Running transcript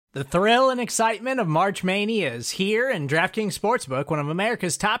The thrill and excitement of March Mania is here, and DraftKings Sportsbook, one of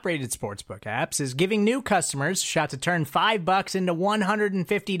America's top-rated sportsbook apps, is giving new customers a shot to turn $5 into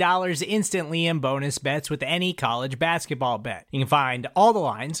 $150 instantly in bonus bets with any college basketball bet. You can find all the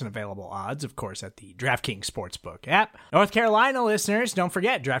lines and available odds, of course, at the DraftKings Sportsbook app. North Carolina listeners, don't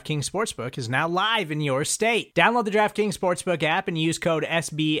forget, DraftKings Sportsbook is now live in your state. Download the DraftKings Sportsbook app and use code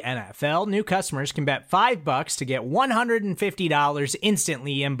SBNFL. New customers can bet $5 to get $150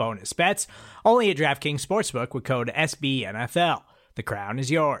 instantly in bonus bets, only at DraftKings Sportsbook with code SBNFL. The crown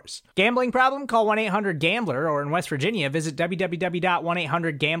is yours. Gambling problem? Call 1-800-GAMBLER, or in West Virginia, visit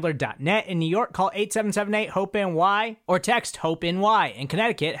www.1800gambler.net. In New York, call 877-8-HOPE-NY or text HOPE-NY. In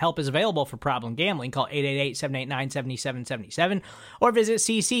Connecticut, help is available for problem gambling. Call 888-789-7777 or visit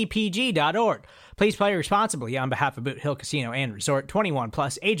ccpg.org. Please play responsibly on behalf of Boot Hill Casino and Resort. 21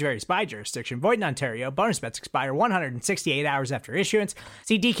 plus, age varies by jurisdiction. Void in Ontario. Bonus bets expire 168 hours after issuance.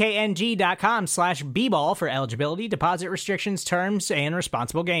 See dkng.com/bball for eligibility, deposit restrictions, terms, and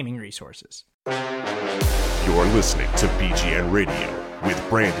responsible gaming resources. You're listening to BGN Radio with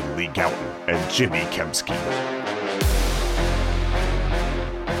Brandon Lee Gowton and Jimmy Kempski.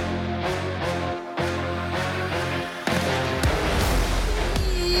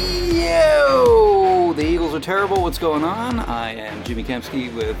 Yo! The Eagles are terrible. What's going on? I am Jimmy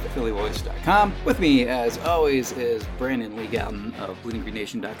Kempski with PhillyVoice.com. With me, as always, is Brandon Lee Gowton of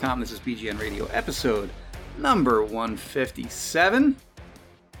BleedingGreenNation.com. This is BGN Radio episode number 157.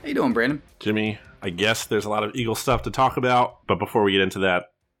 How you doing, Brandon? Jimmy, I guess there's a lot of Eagle stuff to talk about, but before we get into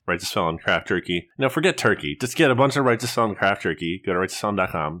that, Righteous Felon Craft Turkey. No, forget turkey. Just get a bunch of Righteous Felon Craft Turkey. Go to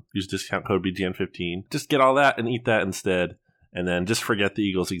RighteousFelon.com. Use discount code BGN15. Just get all that and eat that instead. And then just forget the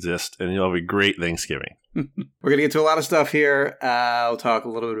Eagles exist, and you'll have a great Thanksgiving. We're going to get to a lot of stuff here. I'll talk a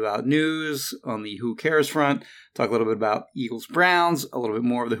little bit about news on the Who Cares front. Talk a little bit about Eagles-Browns. A little bit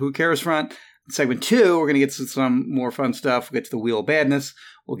more of the Who Cares front. In segment 2, we're going to get to some more fun stuff. We'll get to the Wheel of Badness.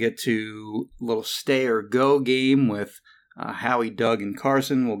 We'll get to a little stay or go game with Howie, Doug, and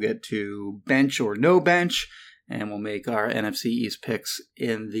Carson. We'll get to bench or no bench. And we'll make our NFC East picks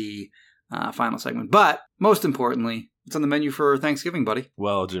in the final segment. But most importantly, what's on the menu for Thanksgiving, buddy?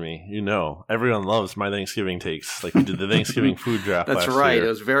 Well, Jimmy, you know, everyone loves my Thanksgiving takes. Like we did the Thanksgiving food draft That's last right. year. It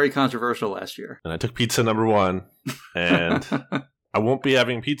was very controversial last year. And I took pizza number 1, and I won't be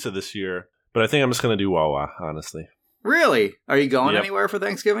having pizza this year, but I think I'm just going to do Wawa, honestly. Really? Are you going anywhere for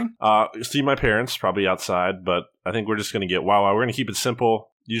Thanksgiving? See my parents, probably outside, but I think we're just going to get Wawa. We're going to keep it simple.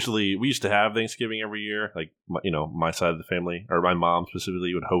 Usually, we used to have Thanksgiving every year, like, you know, my side of the family, or my mom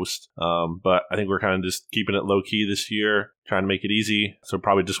specifically would host. But I think we're kind of just keeping it low-key this year, trying to make it easy, so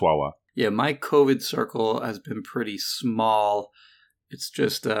probably just Wawa. Yeah, my COVID circle has been pretty small. It's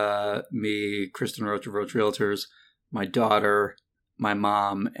just me, Kristen Roach of Roach Realtors, my daughter, my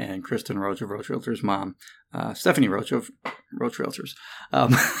mom, and Kristen Roach of Roach Realtors' mom, Stephanie Roach of Roach Realtors.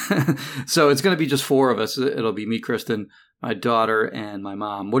 So it's going to be just 4 of us. It'll be me, Kristen, my daughter, and my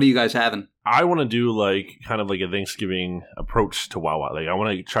mom. What are you guys having? I want to do kind of like a Thanksgiving approach to Wawa. Like I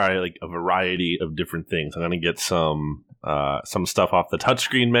want to try like a variety of different things. I'm going to get some stuff off the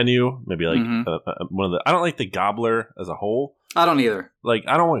touchscreen menu. Maybe like one of the. I don't like the gobbler as a whole. I don't either. Like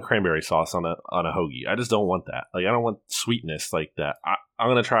I don't want cranberry sauce on a hoagie. I just don't want that. Like I don't want sweetness like that. I'm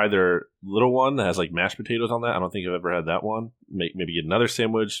gonna try their little one that has like mashed potatoes on that. I don't think I've ever had that one. Maybe get another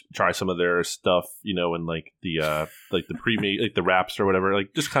sandwich. Try some of their stuff, you know, and like the pre-made like the wraps or whatever.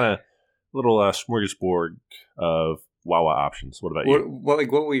 Like just kind of little smorgasbord of Wawa options. What about you? What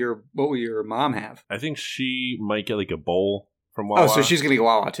will your mom have? I think she might get like a bowl from Wawa. Oh, so she's gonna get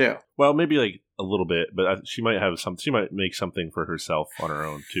Wawa too. Well, maybe like a little bit, but she might have some. She might make something for herself on her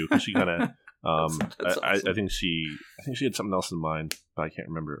own too, because she kind of. That's awesome. I think she had something else in mind, but I can't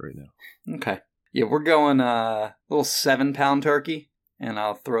remember it right now. Okay, yeah, we're going a little 7-pound turkey, and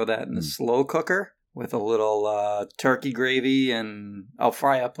I'll throw that in the slow cooker with a little turkey gravy, and I'll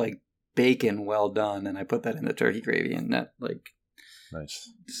fry up like bacon well done, and I put that in the turkey gravy, and that like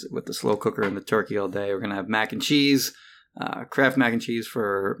nice with the slow cooker and the turkey all day. We're gonna have mac and cheese, Kraft mac and cheese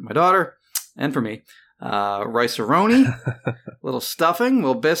for my daughter and for me. Rice-a-roni, little stuffing,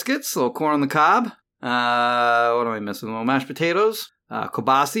 little biscuits, little corn on the cob. What am I missing? Little mashed potatoes,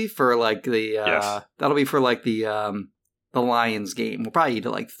 kibasi for like the that'll be for like the Lions game. We'll probably eat it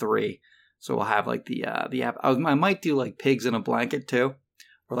like 3, so we'll have like the app. I might do like pigs in a blanket too,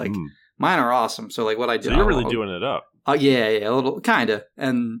 or like mine are awesome. So like what I do, so you're really doing it up. Oh yeah, a little kinda,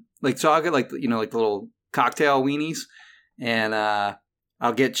 and like so I'll get like like the little cocktail weenies, and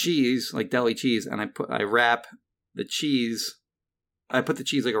I'll get cheese, like deli cheese, and I wrap the cheese I put the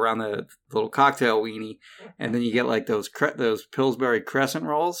cheese like around the little cocktail weenie, and then you get like those Pillsbury crescent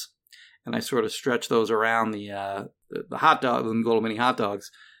rolls, and I sort of stretch those around the hot dog, the little mini hot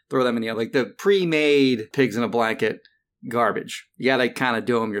dogs, throw them in the like the pre-made pigs in a blanket garbage. You got to kind of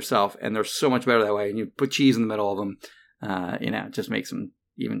do them yourself, and they're so much better that way. And you put cheese in the middle of them, it just makes them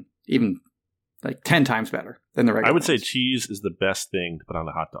even like 10 times better than the regular I would say ones. cheese is the best thing to put on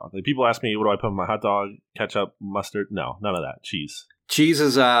a hot dog. Like people ask me, what do I put on my hot dog? Ketchup, mustard? No, none of that. Cheese. Cheese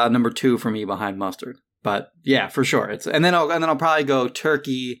is number 2 for me behind mustard. But yeah, for sure. And then I'll probably go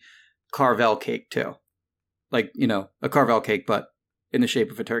turkey Carvel cake too. Like, a Carvel cake, but in the shape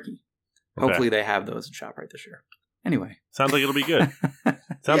of a turkey. Okay. Hopefully they have those in ShopRite this year. Anyway. Sounds like it'll be good.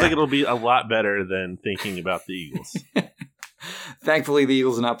 Sounds like it'll be a lot better than thinking about the Eagles. Thankfully, the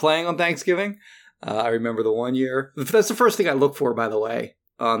Eagles are not playing on Thanksgiving. I remember the one year. That's the first thing I look for, by the way,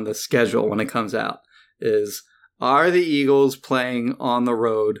 on the schedule when it comes out, is are the Eagles playing on the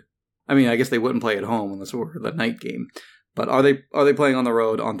road? I mean, I guess they wouldn't play at home unless it were the night game. But are they playing on the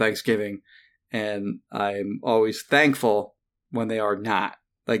road on Thanksgiving? And I'm always thankful when they are not.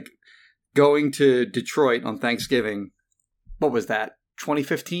 Like, going to Detroit on Thanksgiving, what was that,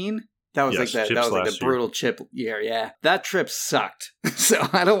 2015? That was the brutal chip year, yeah. That trip sucked. So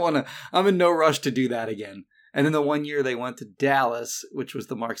I don't want to, I'm in no rush to do that again. And then the one year they went to Dallas, which was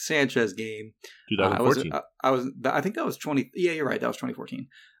the Mark Sanchez game. 2014. I think that was yeah, you're right, that was 2014.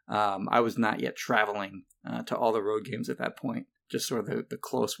 I was not yet traveling to all the road games at that point, just sort of the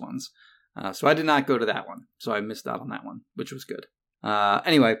close ones. So I did not go to that one. So I missed out on that one, which was good.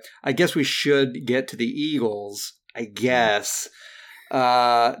 Anyway, I guess we should get to the Eagles, I guess.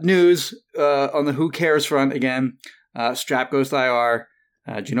 News on the who cares front again. Strap goes to IR.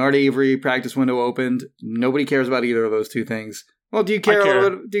 Gennard Avery practice window opened. Nobody cares about either of those two things. Well, do you care a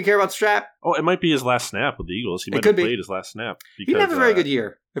little bit? Do you care about Strap? Oh, it might be his last snap with the Eagles. He might have played his last snap. He didn't have a very good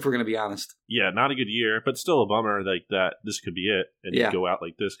year, if we're going to be honest. Yeah, not a good year, but still a bummer like that. This could be it, and he'd go out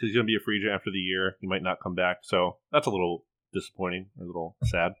like this because he's going to be a free agent after the year. He might not come back, so that's a little disappointing, a little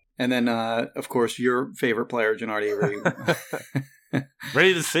sad. And then, of course, your favorite player, Gennard Avery.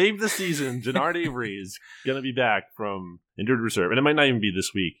 Ready to save the season. Gennard Avery is going to be back from injured reserve. And it might not even be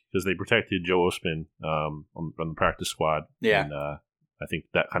this week because they protected Joe Osman on the practice squad. Yeah. And I think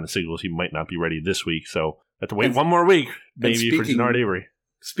that kind of signals he might not be ready this week. So have to wait one more week maybe for Gennard Avery.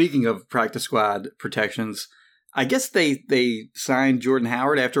 Speaking of practice squad protections, I guess they signed Jordan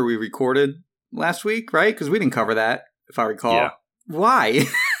Howard after we recorded last week, right? Because we didn't cover that, if I recall. Yeah. Why?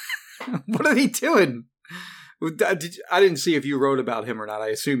 What are they doing? I didn't see if you wrote about him or not. I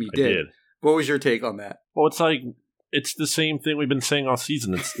assume you did. I did. What was your take on that? Well, it's the same thing we've been saying all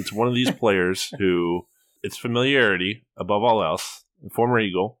season. It's one of these players who it's familiarity above all else. The former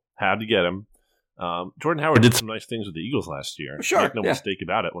Eagle had to get him. Jordan Howard did some nice things with the Eagles last year. Sure, Make no mistake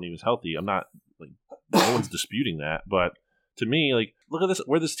about it. When he was healthy, I'm not no one's disputing that. But to me, look at this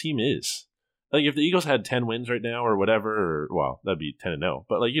where this team is. Like, if the Eagles had 10 wins right now or whatever, that'd be 10-0.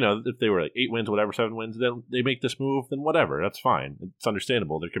 But, if they were 8 wins, whatever, 7 wins, then they make this move, then whatever. That's fine. It's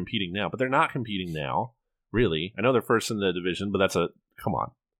understandable. They're competing now. But they're not competing now, really. I know they're first in the division, but come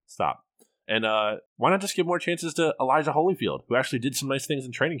on, stop. And why not just give more chances to Elijah Holyfield, who actually did some nice things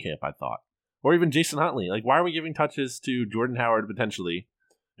in training camp, I thought. Or even Jason Huntley. Why are we giving touches to Jordan Howard, potentially,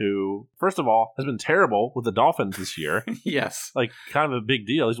 who, first of all, has been terrible with the Dolphins this year. Yes. Kind of a big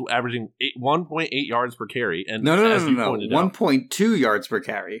deal. He's averaging 1.8 yards per carry. And No. 1.2 yards per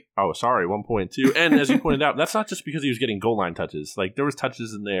carry. Oh, sorry, 1.2. And as you pointed out, that's not just because he was getting goal line touches. There was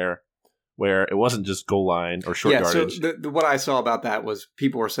touches in there where it wasn't just goal line or short yardage. So what I saw about that was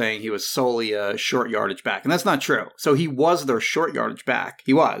people were saying he was solely a short yardage back. And that's not true. So he was their short yardage back.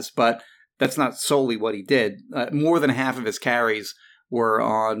 He was, but that's not solely what he did. More than half of his carries were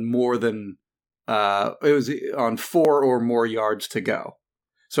on more than it was on 4 or more yards to go.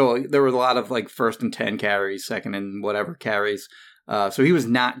 So there were a lot of first and 10 carries, second and whatever carries. So he was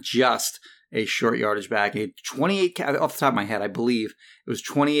not just a short yardage back. He had 28 off the top of my head, I believe it was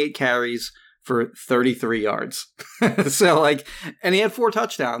 28 carries for 33 yards. So and he had 4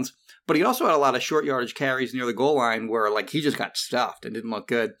 touchdowns. But he also had a lot of short yardage carries near the goal line where he just got stuffed and didn't look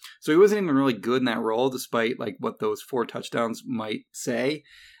good. So he wasn't even really good in that role, despite what those 4 touchdowns might say.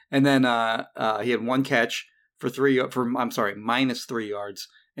 And then he had 1 catch for minus 3 yards,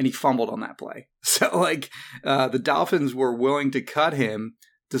 and he fumbled on that play. So the Dolphins were willing to cut him,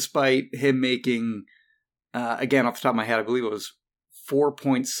 despite him making again off the top of my head, I believe it was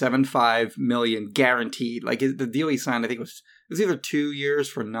 $4.75 million guaranteed. The deal he signed, I think it was either 2 years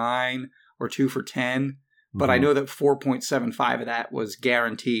for 9 or 2 for 10. But I know that 4.75 of that was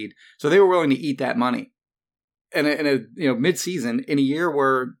guaranteed. So they were willing to eat that money. in a mid-season in a year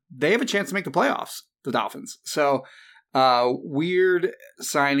where they have a chance to make the playoffs, the Dolphins. So weird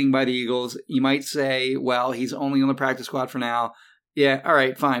signing by the Eagles. You might say, well, he's only on the practice squad for now. Yeah, all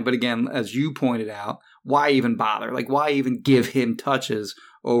right, fine. But again, as you pointed out, why even bother? Like, why even give him touches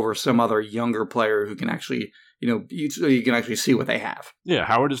over some other younger player who can actually, you can actually see what they have? Yeah,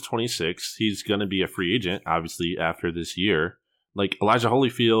 Howard is 26. He's going to be a free agent, obviously, after this year. Like, Elijah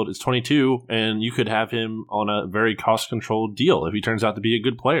Holyfield is 22, and you could have him on a very cost-controlled deal if he turns out to be a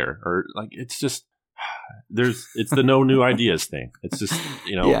good player. Or, like, it's just, it's the no new ideas thing. It's just,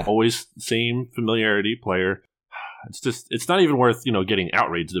 always same familiarity player. It's not even worth, getting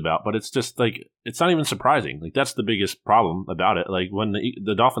outraged about, but it's just like, it's not even surprising. Like, that's the biggest problem about it. Like, when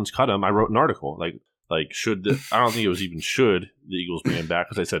the Dolphins cut him, I wrote an article. Like I don't think it was even should the Eagles bring him back,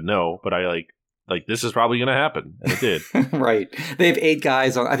 because I said no, but I like this is probably going to happen. And it did. Right. They have 8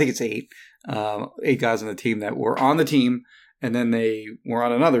 guys I think it's 8 guys on the team that were on the team, and then they were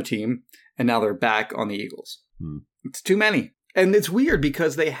on another team, and now they're back on the Eagles. It's too many. And it's weird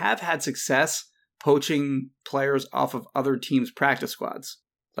because they have had success poaching players off of other teams' practice squads,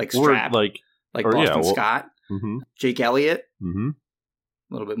 like Strap, like Boston Scott, Jake Elliott.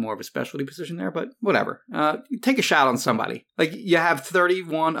 A little bit more of a specialty position there, but whatever. Take a shot on somebody. Like, you have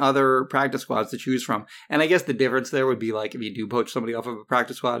 31 other practice squads to choose from, and I guess the difference there would be, like, if you do poach somebody off of a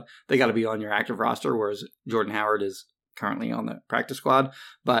practice squad, they got to be on your active roster, whereas Jordan Howard is currently on the practice squad.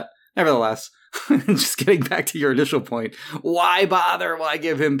 But nevertheless, just getting back to your initial point, why bother? Why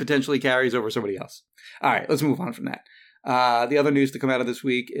give him potentially carries over somebody else? All right, let's move on from that. The other news to come out of this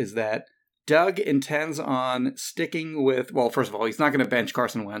week is that Doug intends on sticking with, well, first of all, he's not going to bench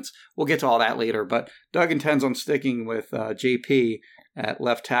Carson Wentz. We'll get to all that later, but Doug intends on sticking with JP at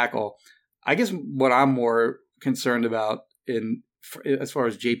left tackle. I guess what I'm more concerned about as far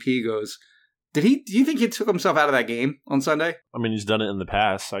as JP goes, do you think he took himself out of that game on Sunday? I mean, he's done it in the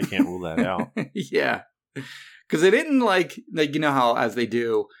past, so I can't rule that out. Yeah. Because they didn't like, how, as they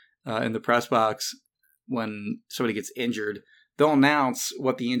do in the press box, when somebody gets injured, they'll announce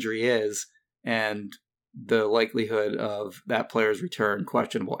what the injury is and the likelihood of that player's return,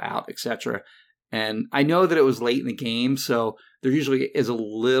 questionable, out, etc. And I know that it was late in the game, so there usually is a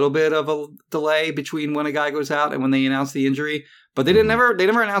little bit of a delay between when a guy goes out and when they announce the injury. But they never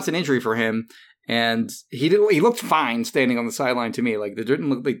announced an injury for him, and he looked fine standing on the sideline to me. Like, they didn't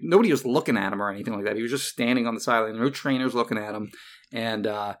look like nobody was looking at him or anything like that. He was just standing on the sideline. No trainers looking at him, and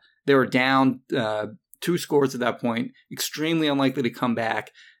they were down 2 scores at that point. Extremely unlikely to come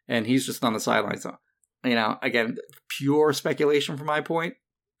back, and he's just on the sideline. So, again, pure speculation from my point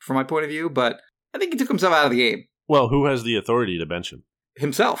of view, but I think he took himself out of the game. Well, who has the authority to bench him?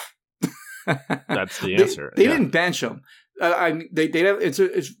 Himself. That's the answer. They didn't bench him.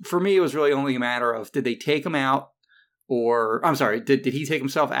 For me, it was really only a matter of, did they take him out, or I'm sorry, did he take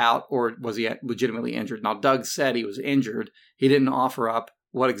himself out, or was he legitimately injured? Now, Doug said he was injured. He didn't offer up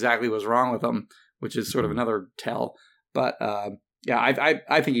what exactly was wrong with him, which is sort of another tell. But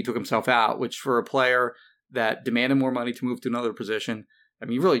I think he took himself out, which for a player that demanded more money to move to another position, I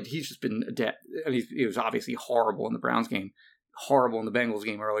mean, really, he's just been he was obviously horrible in the Browns game, horrible in the Bengals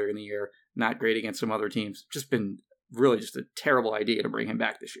game earlier in the year, not great against some other teams. Just been really just a terrible idea to bring him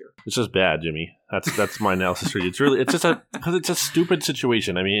back this year. It's just bad, Jimmy. That's my analysis for you. Because it's a stupid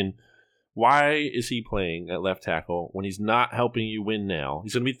situation. I mean, why is he playing at left tackle when he's not helping you win now?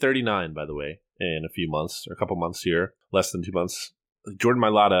 He's going to be 39, by the way, in a few months, or a couple months here, less than 2 months. Jordan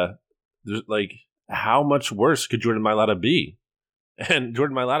Mailata, how much worse could Jordan Mailata be? And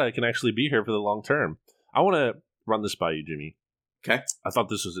Jordan Mailata can actually be here for the long term. I want to run this by you, Jimmy. Okay. I thought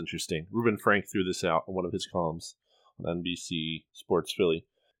this was interesting. Ruben Frank threw this out in one of his columns on NBC Sports Philly.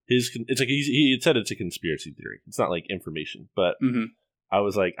 He said it's a conspiracy theory. It's not like information, but I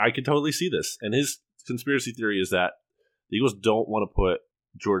was like, I could totally see this. And his conspiracy theory is that the Eagles don't want to put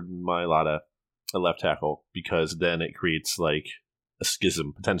Jordan Mailata at left tackle because then it creates like a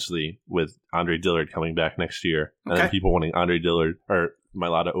schism potentially with Andre Dillard coming back next year, and then people wanting Andre Dillard or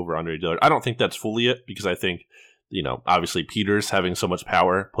Mailata over Andre Dillard. I don't think that's fully it, because I think, obviously Peters having so much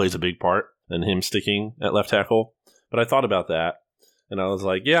power plays a big part in him sticking at left tackle. But I thought about that, and I was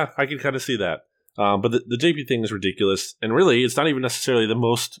like, yeah, I can kind of see that. But the JP thing is ridiculous, and really, it's not even necessarily the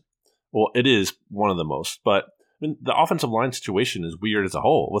most. Well, it is one of the most, but I mean, the offensive line situation is weird as a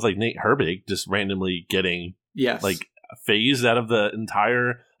whole, with like Nate Herbig just randomly getting phased out of the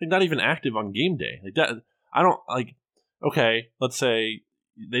entire, not even active on game day. Like that, I don't like. Okay, let's say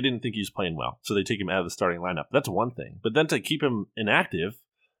they didn't think he's playing well, so they take him out of the starting lineup. That's one thing, but then to keep him inactive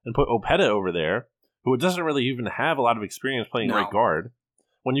and put Opeta over there, who doesn't really even have a lot of experience playing right guard,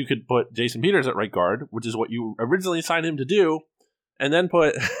 when you could put Jason Peters at right guard, which is what you originally signed him to do, and then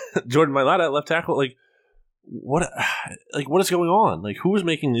put Jordan Mailata at left tackle. Like what is going on? Like, who is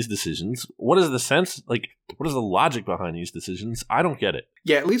making these decisions? What is the sense? Like, what is the logic behind these decisions? I don't get it.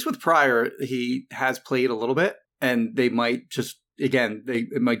 Yeah, at least with Pryor, he has played a little bit, and they might just, again,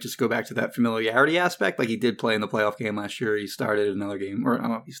 it might just go back to that familiarity aspect. Like, he did play in the playoff game last year. He started another game, or I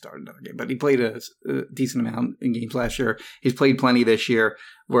don't know if he started another game, but he played a decent amount in games last year. He's played plenty this year,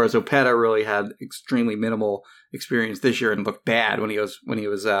 whereas Opeta really had extremely minimal experience this year and looked bad when he was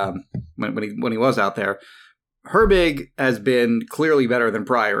out there. Herbig has been clearly better than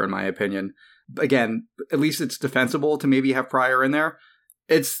Pryor, in my opinion. Again, at least it's defensible to maybe have Pryor in there.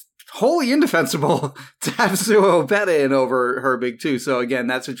 It's wholly indefensible to have Sua Opeta in over Herbig, too. So, again,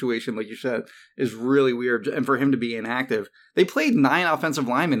 that situation, like you said, is really weird. And for him to be inactive, they played 9 offensive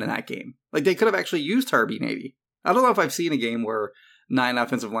linemen in that game. Like, they could have actually used Herbie, maybe. I don't know if I've seen a game where 9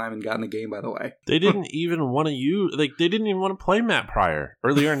 offensive linemen got in the game, by the way. They didn't even want to use, like, they didn't even want to play Matt Pryor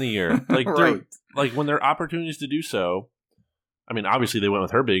earlier in the year. Like, right. Like, when there are opportunities to do so, I mean, obviously they went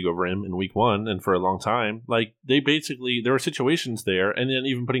with Herbig over him in week 1 and for a long time. Like, they basically, there were situations there, and then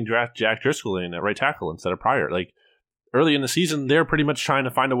even putting Jack Driscoll in at right tackle instead of Pryor. Like, early in the season, they're pretty much trying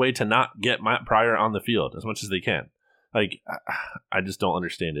to find a way to not get Matt Pryor on the field as much as they can. Like, I just don't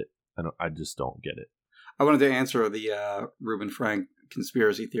understand it. I just don't get it. I wanted to answer the Reuben Frank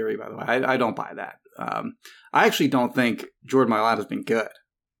conspiracy theory, by the way. I don't buy that. I actually don't think Jordan Mailata has been good.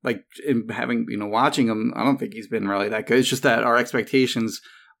 Like, in having, watching him, I don't think he's been really that good. It's just that our expectations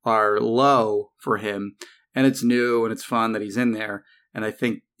are low for him, and it's new and it's fun that he's in there. And I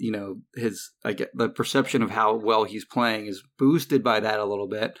think, the perception of how well he's playing is boosted by that a little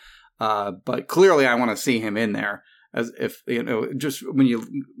bit. But clearly I want to see him in there, as if, just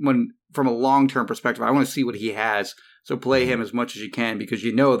when from a long-term perspective, I want to see what he has. So play him as much as you can, because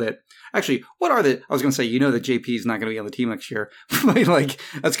that, actually, I was going to say, that JP is not going to be on the team next year. Like,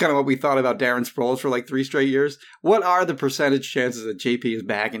 that's kind of what we thought about Darren Sproles for like 3 straight years. What are the percentage chances that JP is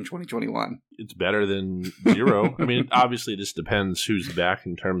back in 2021? It's better than 0. I mean, obviously this depends who's back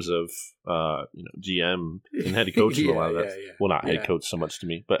in terms of, GM and head coach and a lot of that. Yeah. Well, not head coach so much to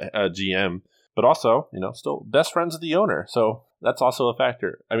me, but GM. But also, still best friends of the owner. So that's also a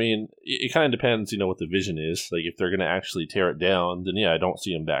factor. I mean, it kind of depends, what the vision is. Like, if they're going to actually tear it down, then yeah, I don't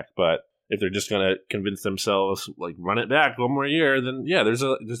see him back. But if they're just going to convince themselves, like, run it back 1 more year, then yeah, there's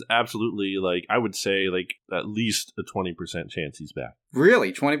absolutely, like, I would say, like, at least a 20% chance he's back.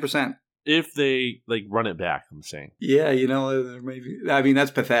 Really? 20%? If they, like, run it back, I'm saying. Yeah, maybe. I mean,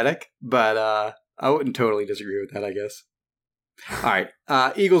 that's pathetic, but I wouldn't totally disagree with that, I guess. All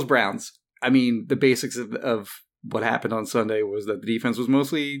right. Eagles-Browns. I mean, the basics of what happened on Sunday was that the defense was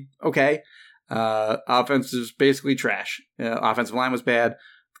mostly okay. Offense is basically trash. Offensive line was bad.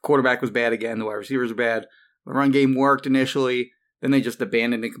 The quarterback was bad again. The wide receivers were bad. The run game worked initially. Then they just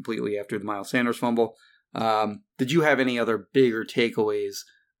abandoned it completely after the Miles Sanders fumble. Did you have any other bigger takeaways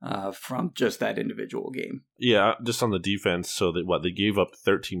from just that individual game? Yeah, just on the defense. So they gave up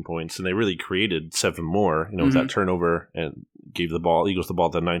 13 points, and they really created 7 more, with that turnover, and gave Eagles the ball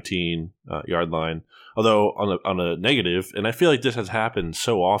at the 19-yard line. Although on a negative, and I feel like this has happened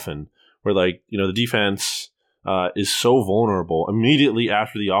so often, where, like, the defense is so vulnerable immediately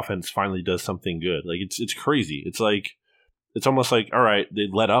after the offense finally does something good. Like, it's crazy. It's like, it's almost like, all right, they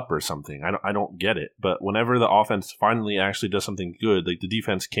let up or something. I don't get it. But whenever the offense finally actually does something good, like, the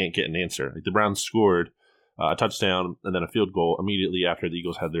defense can't get an answer. Like, the Browns scored a touchdown and then a field goal immediately after the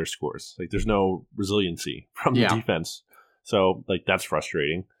Eagles had their scores. Like, there's no resiliency from the defense. So, like, that's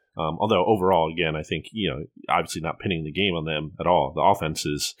frustrating. Although overall, again, I think, obviously not pinning the game on them at all. The offense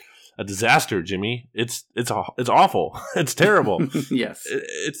is a disaster, Jimmy. It's awful. It's terrible. Yes.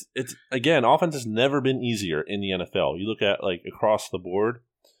 It's again, offense has never been easier in the NFL. You look at, like, across the board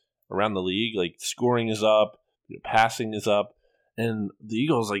around the league, like, scoring is up, passing is up, and the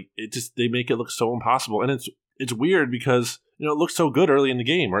Eagles, like, they make it look so impossible. And it's weird because, it looked so good early in the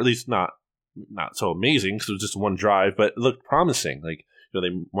game, or at least not so amazing because it was just one drive, but it looked promising. Like, they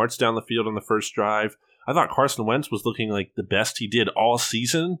marched down the field on the first drive. I thought Carson Wentz was looking like the best he did all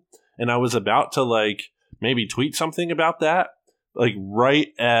season, and I was about to, like, maybe tweet something about that, like, right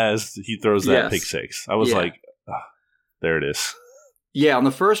as he throws that pick six. I was like, there it is. Yeah, on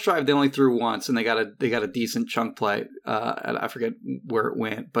the first drive they only threw once, and they got a decent chunk play. I forget where it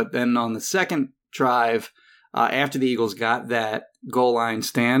went, but then on the second drive, after the Eagles got that goal line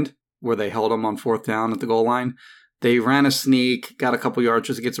stand where they held them on 4th down at the goal line, they ran a sneak, got a couple yards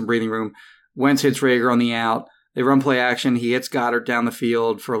just to get some breathing room. Wentz hits Rager on the out. They run play action. He hits Goddard down the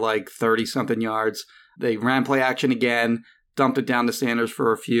field for like 30-something yards. They ran play action again. dumped it down to Sanders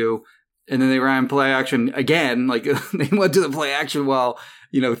for a few. And then they ran play action again. Like they went to the play action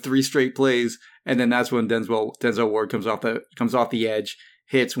 3 straight plays. And then that's when Denzel Ward comes off the edge,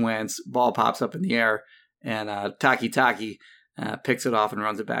 hits Wentz, ball pops up in the air, and Taki picks it off and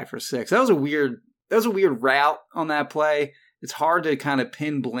runs it back for 6. That was a weird route on that play. It's hard to kind of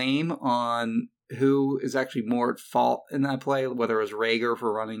pin blame on who is actually more at fault in that play, whether it was Rager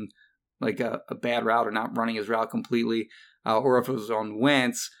for running like a bad route or not running his route completely, or if it was on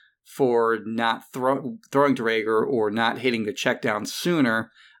Wentz for not throwing to Rager or not hitting the check down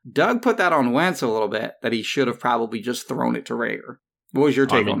sooner. Doug put that on Wentz a little bit, that he should have probably just thrown it to Rager. What was your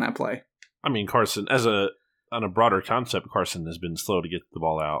take on that play? I mean, Carson, on a broader concept, Carson has been slow to get the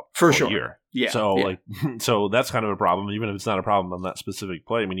ball out for sure. All year. Yeah. So so that's kind of a problem, even if it's not a problem on that specific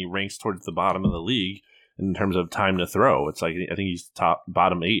play. I mean, he ranks towards the bottom of the league in terms of time to throw. It's like, I think he's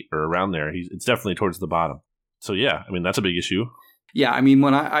bottom 8 or around there. It's definitely towards the bottom. So yeah, I mean, that's a big issue. Yeah, I mean,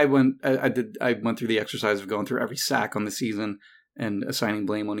 when I went through the exercise of going through every sack on the season and assigning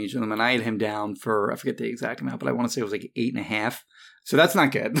blame on each of them, and I had him down for, I forget the exact amount, but I want to say it was like 8.5. So that's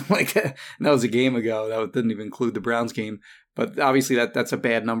not good. Like that was a game ago. That didn't even include the Browns game. But obviously that's a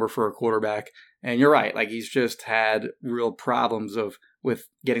bad number for a quarterback. And you're right. Like he's just had real problems with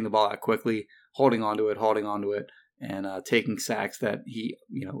getting the ball out quickly, holding onto it, and taking sacks that he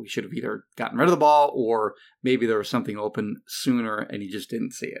should have either gotten rid of the ball or maybe there was something open sooner and he just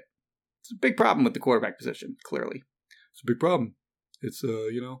didn't see it. It's a big problem with the quarterback position, clearly. It's a big problem. It's,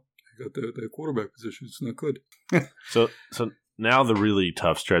 you got the quarterback position. It's not good. So now the really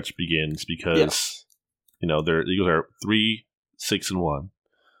tough stretch begins because, the Eagles are 3-6-1.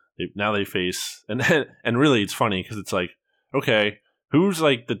 Now they face, and really it's funny because it's like, okay, who's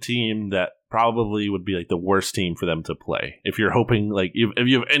like the team that probably would be like the worst team for them to play? If you're hoping, like, if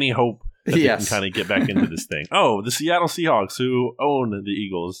you have any hope that they can kind of get back into this thing. Oh, the Seattle Seahawks, who own the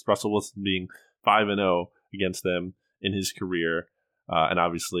Eagles, Russell Wilson being 5-0 against them in his career. And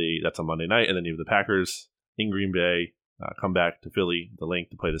obviously that's on Monday night. And then you have the Packers in Green Bay, come back to Philly, the link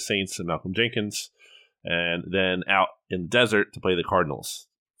to play the Saints and Malcolm Jenkins, and then out in the desert to play the Cardinals.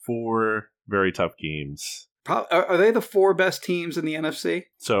 4 very tough games. Are they the 4 best teams in the NFC?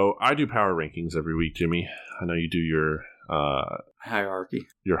 So I do power rankings every week, Jimmy. I know you do your hierarchy.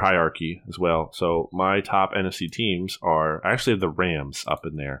 Your hierarchy as well. So my top NFC teams I actually have the Rams up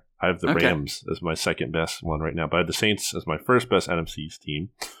in there. I have the Rams as my second best one right now, but I have the Saints as my first best NFC team.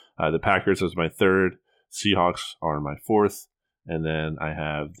 The Packers as my third. Seahawks are my fourth. And then I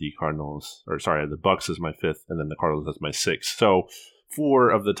have the the Bucks as my fifth, and then the Cardinals as my sixth. So 4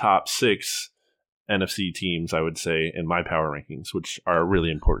 of the top 6 NFC teams, I would say, in my power rankings, which are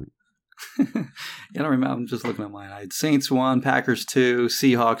really important. I don't remember. I'm just looking at mine. I had Saints 1, Packers 2,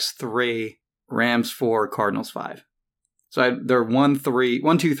 Seahawks 3, Rams 4, Cardinals 5. So they're 1,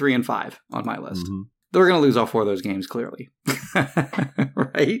 2, 3, and 5 on my list. Mm-hmm. They're going to lose all 4 of those games, clearly.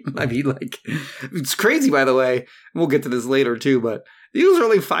 Right? I mean, like, it's crazy, by the way. We'll get to this later, too, but the Eagles are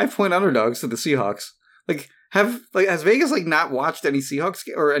only 5-point underdogs to the Seahawks. Like, has Vegas, like, not watched any Seahawks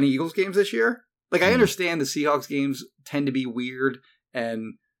or any Eagles games this year? Like, I understand the Seahawks games tend to be weird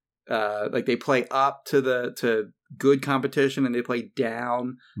and, like, they play up to good competition and they play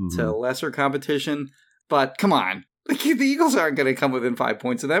down to lesser competition. But, come on. Like, the Eagles aren't going to come within 5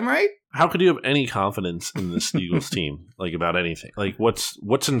 points of them, right? How could you have any confidence in this Eagles team, like, about anything? Like, what's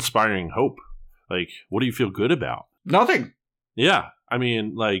inspiring hope? Like, what do you feel good about? Nothing. Yeah. I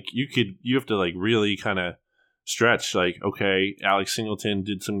mean, like, you have to, like, really kind of stretch. Like, okay, Alex Singleton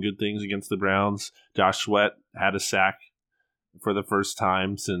did some good things against the Browns. Josh Sweat had a sack for the first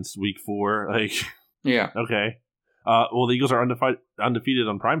time since week 4. Like, yeah. Okay. Well, the Eagles are undefeated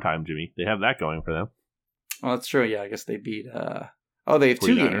on primetime, Jimmy. They have that going for them. Well, that's true. Yeah, I guess they beat... they have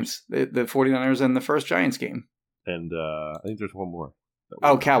 2 games. The 49ers and the first Giants game. And I think there's one more.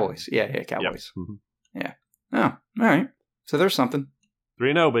 Cowboys. Yeah, Cowboys. Yep. Mm-hmm. Yeah. Oh, all right. So there's something.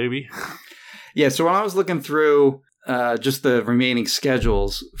 3-0, baby. Yeah, so when I was looking through just the remaining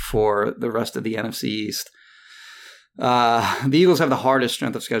schedules for the rest of the NFC East, the Eagles have the hardest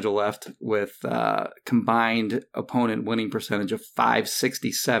strength of schedule left with combined opponent winning percentage of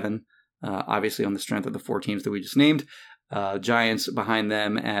 .567. Obviously on the strength of the 4 teams that we just named. Giants behind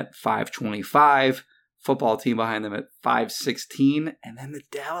them at .525. Football team behind them at .516. And then the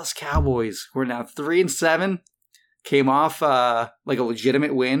Dallas Cowboys, who are now 3-7, came off like a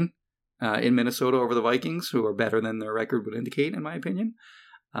legitimate win in Minnesota over the Vikings, who are better than their record would indicate, in my opinion.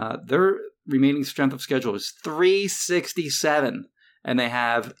 Their remaining strength of schedule is .367. And they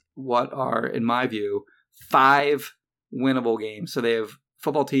have what are, in my view, 5 winnable games. So they have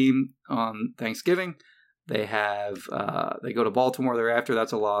football team on Thanksgiving, They go to Baltimore thereafter.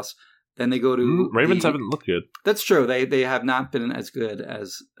 That's a loss. Then they go to Ravens haven't looked good. That's true. They have not been as good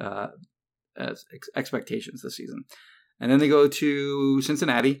as expectations this season. And then they go to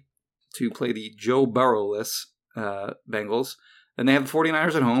Cincinnati to play the Joe Burrow-less Bengals. Then they have the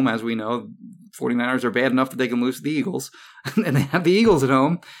 49ers at home. As we know, 49ers are bad enough that they can lose to the Eagles. And they have the Eagles at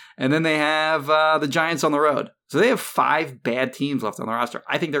home. And then they have the Giants on the road. So they have 5 bad teams left on the roster.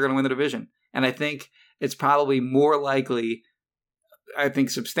 I think they're going to win the division. And I think it's probably more likely, I think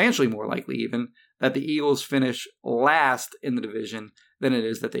substantially more likely even, that the Eagles finish last in the division than it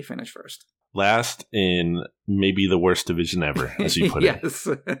is that they finish first. Last in maybe the worst division ever, as you put it. Yes,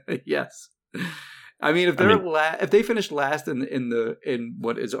 yes. I mean, if they finish last in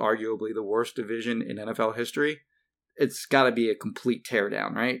what is arguably the worst division in NFL history, it's got to be a complete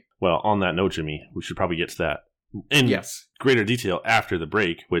teardown, right? Well, on that note, Jimmy, we should probably get to that in greater detail after the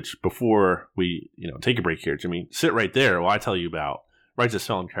break. Which before we take a break here, Jimmy, sit right there while I tell you about Righteous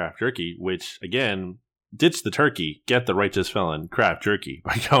Felon Craft Jerky, which again, ditch the turkey, get the Righteous Felon Craft Jerky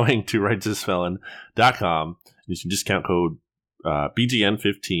by going to righteousfelon.com using discount code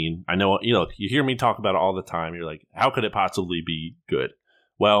BGN15. I know, you hear me talk about it all the time. You're like, how could it possibly be good?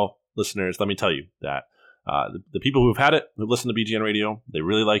 Well, listeners, let me tell you that the people who've had it, who listen to BGN Radio, they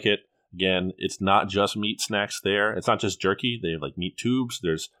really like it. Again, it's not just meat snacks there. It's not just jerky. They have like meat tubes.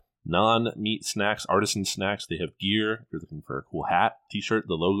 There's non-meat snacks, artisan snacks. They have gear. If you're looking for a cool hat, t-shirt,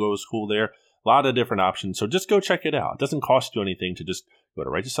 the logo is cool there. A lot of different options. So just go check it out. It doesn't cost you anything to just go to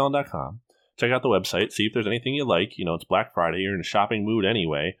righteousfelon.com. Check out the website. See if there's anything you like. It's Black Friday. You're in a shopping mood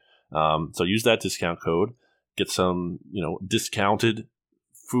anyway. So use that discount code. Get some, discounted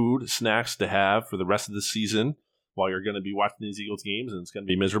food, snacks to have for the rest of the season while you're going to be watching these Eagles games, and it's going to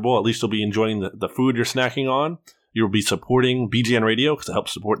be miserable. At least you'll be enjoying the food you're snacking on. You'll be supporting BGN Radio because it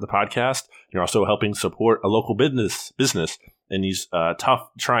helps support the podcast. You're also helping support a local business in these tough,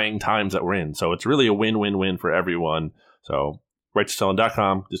 trying times that we're in. So it's really a win-win-win for everyone. So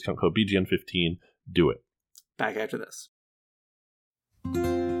righteousfelon.com, discount code BGN15. Do it. Back after this.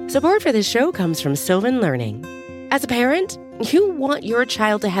 Support for this show comes from Sylvan Learning. As a parent, you want your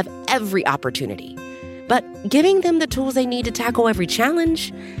child to have every opportunity. But giving them the tools they need to tackle every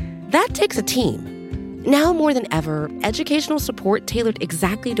challenge, that takes a team. Now more than ever, educational support tailored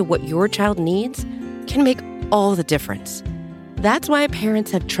exactly to what your child needs can make all the difference. That's why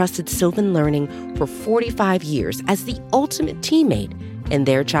parents have trusted Sylvan Learning for 45 years as the ultimate teammate in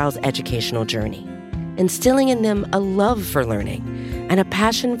their child's educational journey, instilling in them a love for learning and a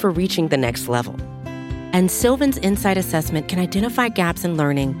passion for reaching the next level. And Sylvan's Insight Assessment can identify gaps in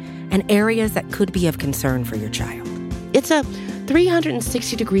learning and areas that could be of concern for your child. It's a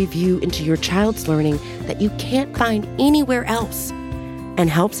 360-degree view into your child's learning that you can't find anywhere else, and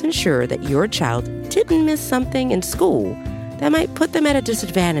helps ensure that your child didn't miss something in school that might put them at a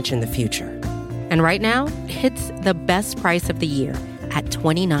disadvantage in the future. And right now, it's the best price of the year at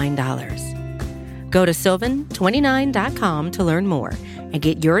 $29. Go to sylvan29.com to learn more and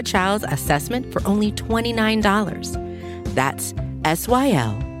get your child's assessment for only $29. That's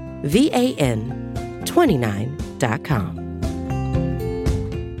SYLVAN 29.com.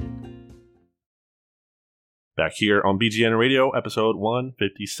 Back here on BGN Radio, episode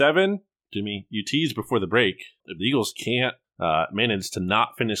 157. Jimmy, you teased before the break, if the Eagles can't manage to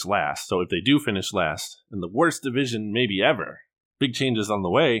not finish last, so if they do finish last in the worst division maybe ever, big changes on the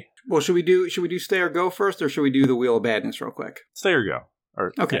way. Well, should we do stay or go first, or should we do the wheel of badness real quick? Stay or go.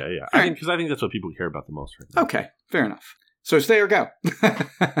 Or, okay. Yeah. I think that's what people care about the most right now. Okay, fair enough. So stay or go.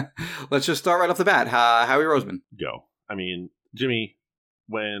 Let's just start right off the bat. Howie Roseman. Go. I mean, Jimmy,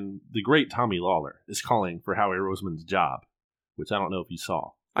 when the great Tommy Lawler is calling for Howie Roseman's job, which I don't know if you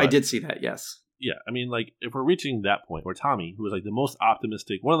saw. I did see that, yes. Yeah, I mean, like, if we're reaching that point where Tommy, who is like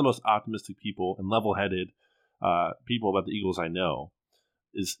one of the most optimistic people and level-headed people about the Eagles I know,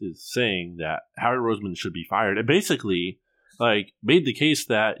 is saying that Howie Roseman should be fired, and basically, like, made the case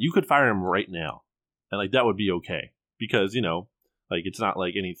that you could fire him right now, and like that would be okay, because like it's not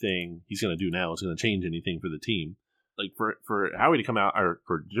like anything he's going to do now is going to change anything for the team. Like for Howie to come out, or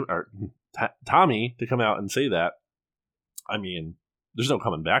for Tommy to come out and say that, I mean, there's no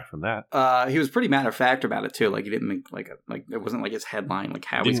coming back from that. He was pretty matter of fact about it too. Like he didn't make like it wasn't like his headline like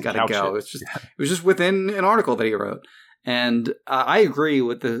Howie's got to go. It was just within an article that he wrote, and I agree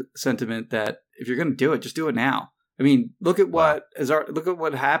with the sentiment that if you're going to do it, just do it now. I mean, look at what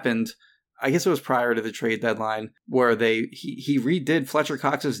happened. I guess it was prior to the trade deadline where he redid Fletcher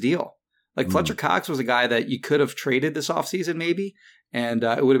Cox's deal. Like Fletcher Cox was a guy that you could have traded this offseason maybe, and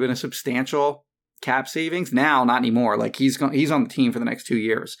it would have been a substantial cap savings. Now, not anymore. Like he's on the team for the next 2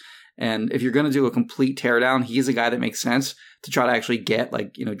 years. And if you're going to do a complete teardown, he's a guy that makes sense to try to actually get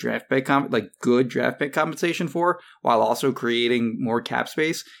like, draft pick good draft pick compensation for, while also creating more cap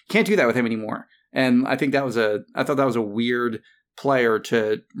space. Can't do that with him anymore. And I think I thought that was a weird player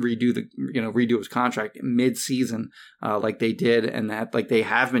to redo his contract mid-season, like they did, and that like they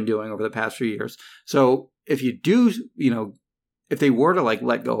have been doing over the past few years. So if you do, if they were to like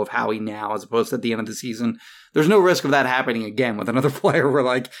let go of Howie now as opposed to at the end of the season, there's no risk of that happening again with another player where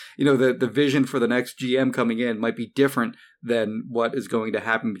like, the vision for the next GM coming in might be different than what is going to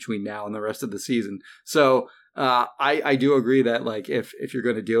happen between now and the rest of the season. So I do agree that like if you're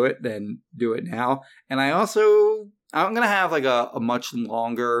going to do it, then do it now. And I'm going to have like a much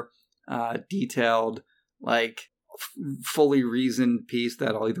longer, detailed, like fully reasoned piece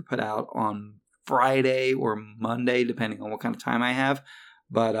that I'll either put out on Friday or Monday, depending on what kind of time I have.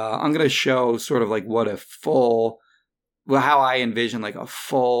 But I'm going to show sort of like what how I envision like a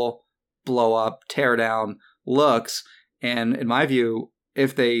full blow up, tear down looks. And in my view,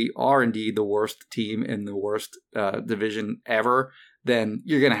 if they are indeed the worst team in the worst division ever, then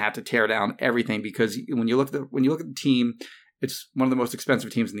you're going to have to tear down everything, because when you look at the team, it's one of the most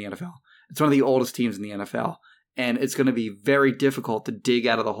expensive teams in the NFL. It's one of the oldest teams in the NFL. And it's going to be very difficult to dig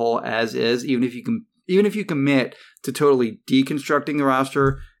out of the hole as is, even if you commit to totally deconstructing the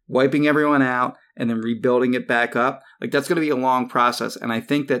roster, wiping everyone out, and then rebuilding it back up. Like that's going to be a long process. And I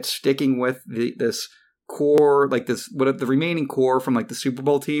think that sticking with this core, like the remaining core from like the Super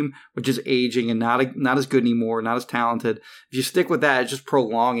Bowl team, which is aging and not as good anymore, not as talented. If you stick with that, it's just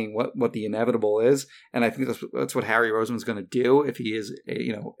prolonging what the inevitable is. And I think that's what Harry Roseman's going to do if he is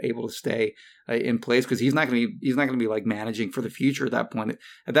able to stay in place, because he's not going to be like managing for the future at that point.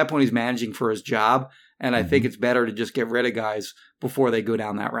 At that point, he's managing for his job. And I think it's better to just get rid of guys before they go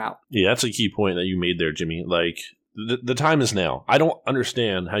down that route. Yeah, that's a key point that you made there, Jimmy. Like the time is now. I don't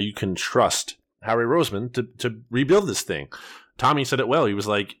understand how you can trust Howie Roseman to rebuild this thing. Tommy said it well. He was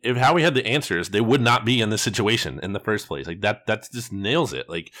like, if Howie had the answers, they would not be in this situation in the first place. Like that just nails it.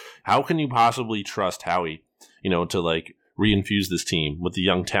 Like, how can you possibly trust Howie, to like reinfuse this team with the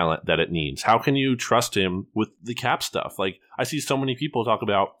young talent that it needs? How can you trust him with the cap stuff? Like, I see so many people talk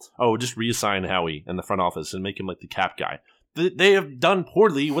about, just reassign Howie in the front office and make him like the cap guy. They have done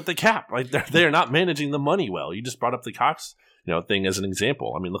poorly with the cap. Like they're not managing the money well. You just brought up the Cox thing as an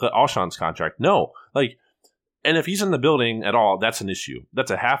example. I mean, look at Alshon's contract. No, like, and if he's in the building at all, that's an issue.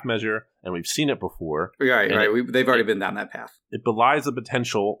 That's a half measure, and we've seen it before. Right. They've already been down that path. It belies the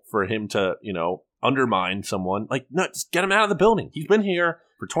potential for him to, undermine someone. Like, no, just get him out of the building. He's been here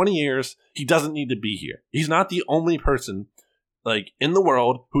for 20 years. He doesn't need to be here. He's not the only person, like, in the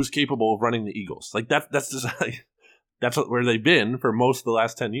world who's capable of running the Eagles. Like, that's just like, that's where they've been for most of the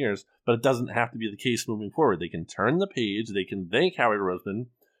last 10 years, but it doesn't have to be the case moving forward. They can turn the page. They can thank Howie Roseman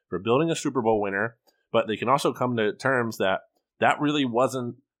for building a Super Bowl winner, but they can also come to terms that really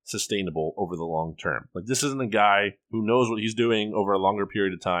wasn't sustainable over the long term. Like, this isn't a guy who knows what he's doing over a longer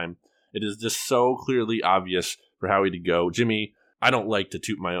period of time. It is just so clearly obvious for Howie to go. Jimmy, I don't like to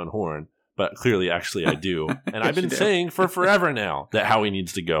toot my own horn, but clearly, actually, I do. And I've been saying for forever now that Howie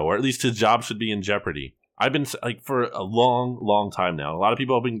needs to go, or at least his job should be in jeopardy. I've been like for a long, long time now. A lot of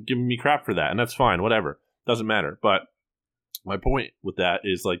people have been giving me crap for that, and that's fine, whatever. Doesn't matter. But my point with that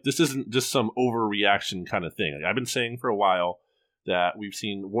is like, this isn't just some overreaction kind of thing. Like, I've been saying for a while that we've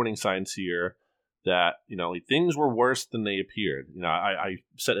seen warning signs here that, like, things were worse than they appeared. I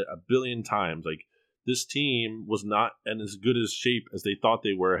said it a billion times. Like, this team was not in as good as shape as they thought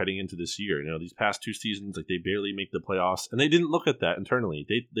they were heading into this year. These past two seasons, like, they barely make the playoffs, and they didn't look at that internally.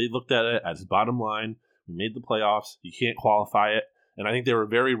 They looked at it as bottom line. We made the playoffs. You can't qualify it. And I think they were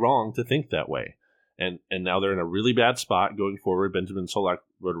very wrong to think that way. And now they're in a really bad spot going forward. Benjamin Solak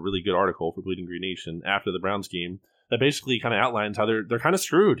wrote a really good article for Bleeding Green Nation after the Browns game that basically kind of outlines how they're kind of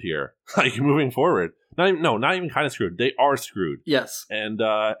screwed here, like, moving forward. Not even kind of screwed. They are screwed. Yes. And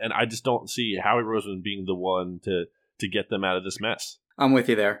I just don't see Howie Roseman being the one to get them out of this mess. I'm with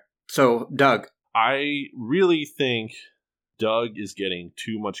you there. So, Doug. I really think Doug is getting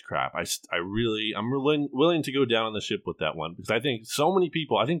too much crap. I'm willing to go down on the ship with that one, because I think so many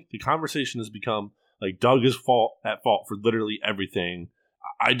people, I think the conversation has become like Doug is at fault for literally everything.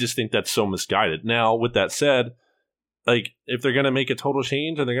 I just think that's so misguided. Now, with that said, like, if they're going to make a total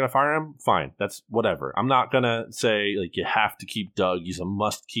change and they're going to fire him, fine. That's whatever. I'm not going to say, like, you have to keep Doug. He's a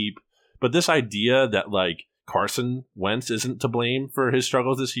must keep. But this idea that, like, Carson Wentz isn't to blame for his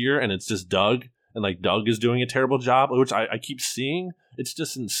struggles this year and it's just Doug, and, like, Doug is doing a terrible job, which I keep seeing, it's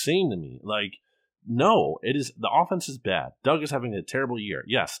just insane to me. Like, no, it is. The offense is bad. Doug is having a terrible year.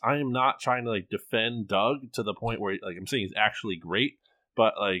 Yes, I am not trying to defend Doug to the point where I'm saying he's actually great,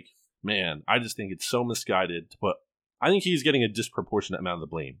 but man, I just think it's so misguided to put. I think he's getting a disproportionate amount of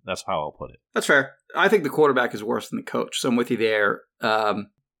the blame. That's how I'll put it. That's fair. I think the quarterback is worse than the coach, so I'm with you there.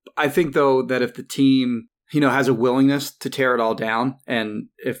 I think though that if the team has a willingness to tear it all down, and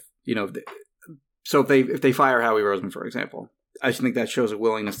if they fire Howie Roseman, for example, I just think that shows a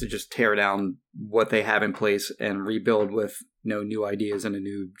willingness to just tear down what they have in place and rebuild with new ideas and a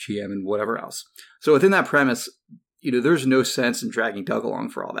new GM and whatever else. So within that premise, there's no sense in dragging Doug along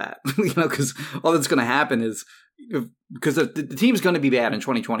for all that, because all that's going to happen is because the team's going to be bad in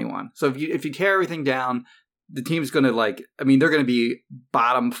 2021. So if you tear everything down, the team's going to they're going to be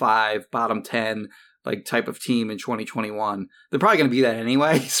bottom 5, bottom 10 type of team in 2021. They're probably going to be that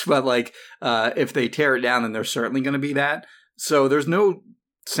anyways, but if they tear it down, then they're certainly going to be that. So there's no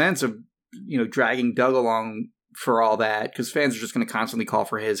sense of, dragging Doug along for all that, because fans are just going to constantly call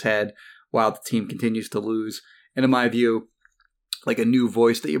for his head while the team continues to lose. And in my view, a new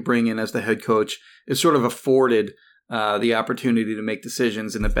voice that you bring in as the head coach is sort of afforded the opportunity to make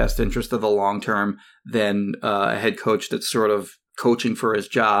decisions in the best interest of the long term than a head coach that's sort of coaching for his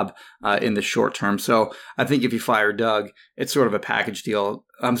job in the short term. So I think if you fire Doug, it's sort of a package deal.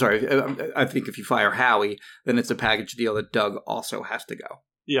 I'm sorry. I think if you fire Howie, then it's a package deal that Doug also has to go.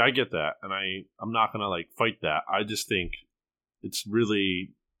 Yeah, I get that. And I'm not going to fight that. I just think it's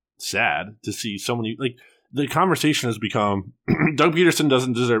really sad to see so many, the conversation has become Doug Peterson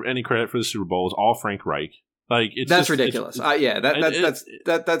doesn't deserve any credit for the Super Bowl. It's all Frank Reich. That's ridiculous.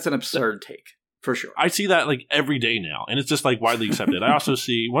 That's an absurd take. For sure. I see that every day now, and it's just widely accepted. I also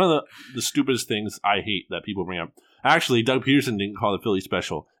see one of the stupidest things I hate that people bring up. Actually, Doug Peterson didn't call the Philly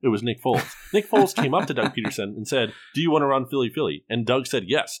special. It was Nick Foles. Nick Foles came up to Doug Peterson and said, "Do you want to run Philly?" And Doug said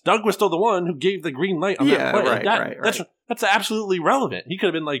yes. Doug was still the one who gave the green light on that play. Right. That's absolutely relevant. He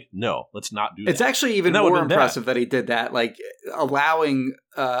could have been no, let's not do that. It's actually even more impressive that he did that, allowing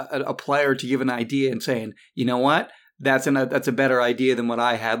a player to give an idea and saying, "You know what? That's a better idea than what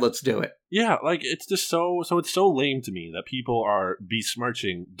I had. Let's do it." Yeah, it's just it's so lame to me that people are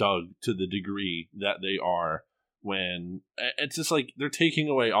besmirching Doug to the degree that they are, when it's just they're taking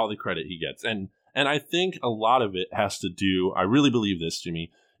away all the credit he gets. And I think a lot of it has to do, I really believe this,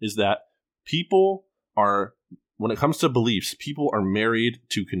 Jimmy, is that people are, when it comes to beliefs, people are married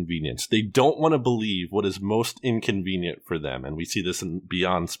to convenience. They don't want to believe what is most inconvenient for them. And we see this in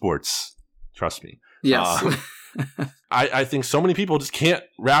beyond sports. Trust me. Yes. I think so many people just can't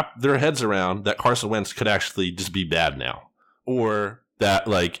wrap their heads around that Carson Wentz could actually just be bad now, or that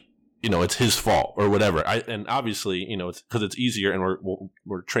it's his fault or whatever. And obviously, it's because it's easier, and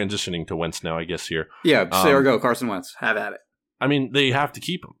we're transitioning to Wentz now, I guess here. Yeah, there we go. Carson Wentz, have at it. I mean, they have to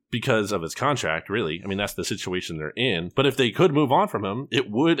keep him because of his contract, really. I mean, that's the situation they're in. But if they could move on from him, it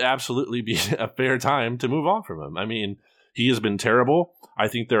would absolutely be a fair time to move on from him. I mean, he has been terrible. I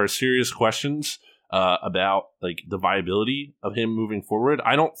think there are serious questions about the viability of him moving forward.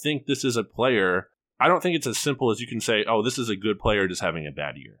 I don't think this is a player. I don't think it's as simple as you can say, oh, this is a good player just having a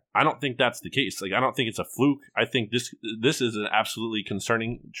bad year. I don't think that's the case. I don't think it's a fluke. I think this is an absolutely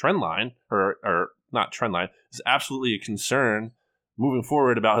concerning trend line, or not trend line. It's absolutely a concern moving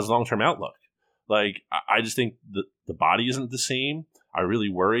forward about his long-term outlook. I just think the body isn't the same. I really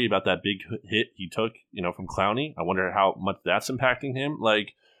worry about that big hit he took, from Clowney. I wonder how much that's impacting him.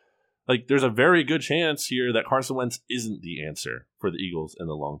 There's a very good chance here that Carson Wentz isn't the answer for the Eagles in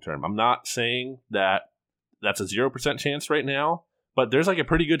the long term. I'm not saying that that's a 0% chance right now, but there's a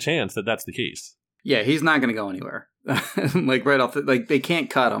pretty good chance that that's the case. Yeah, he's not going to go anywhere. Right off, they can't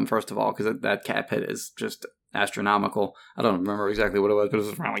cut him, first of all, because that cap hit is just astronomical. I don't remember exactly what it was, but it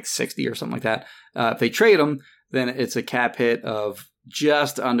was around 60 or something like that. If they trade him, then it's a cap hit of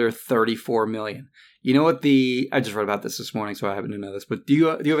just under $34 million. You know what I just read about this morning, so I happen to know this, but do you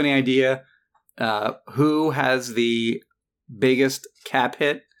have any idea who has the biggest cap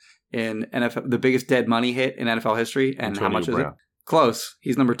hit in NFL, the biggest dead money hit in NFL history, and Antonio how much Brown. is it? Close.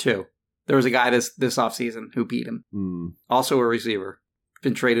 He's number 2. There was a guy this offseason who beat him. Also a receiver.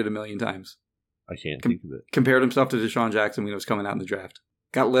 Been traded 1 million times. I can't think of it. Compared himself to Deshaun Jackson when he was coming out in the draft.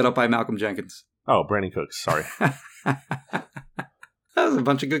 Got lit up by Malcolm Jenkins. Oh, Brandon Cooks. Sorry. That was a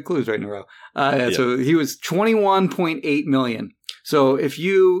bunch of good clues right in a row. So he was $21.8 million. So if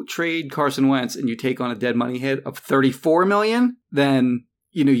you trade Carson Wentz and you take on a dead money hit of $34 million, then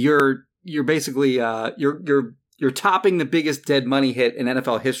you're basically you're topping the biggest dead money hit in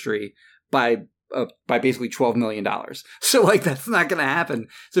NFL history by by basically $12 million. So like that's not going to happen.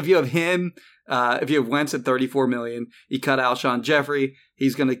 So if you have him, if you have Wentz at $34 million, you cut Alshon Jeffrey,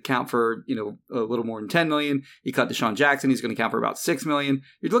 he's going to count for, a little more than $10 million. You cut Deshaun Jackson, he's going to count for about $6 million.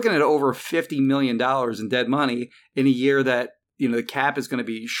 You're looking at over $50 million in dead money in a year that, the cap is going to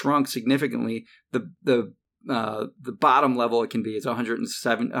be shrunk significantly. The bottom level it can be is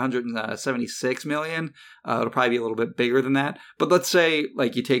 176 million. It'll probably be a little bit bigger than that. But let's say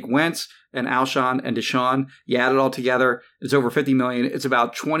like you take Wentz and Alshon and Deshaun, you add it all together, it's over 50 million. It's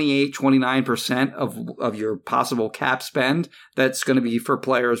about 29% of your possible cap spend that's going to be for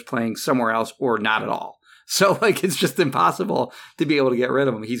players playing somewhere else or not at all. So like it's just impossible to be able to get rid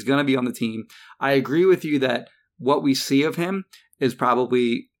of him. He's going to be on the team. I agree with you that what we see of him is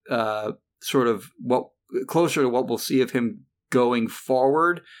probably sort of closer to what we'll see of him going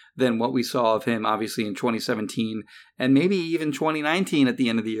forward than what we saw of him obviously in 2017 and maybe even 2019 at the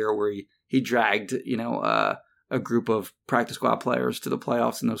end of the year where he dragged, a group of practice squad players to the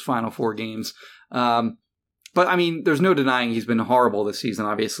playoffs in those final 4 games. But I mean, there's no denying he's been horrible this season,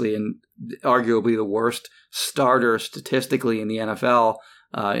 obviously, and arguably the worst starter statistically in the NFL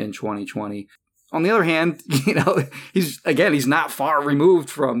in 2020. On the other hand, he's not far removed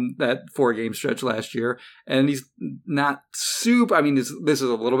from that 4-game stretch last year, and he's not super. I mean, this is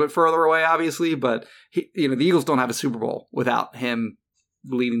a little bit further away, obviously, but the Eagles don't have a Super Bowl without him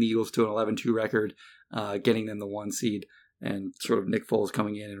leading the Eagles to an 11-2 record, getting them the 1 seed, and sort of Nick Foles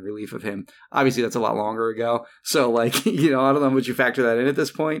coming in relief of him. Obviously, that's a lot longer ago, so I don't know how much you factor that in at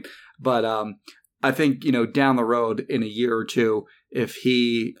this point, but I think down the road in a year or two, if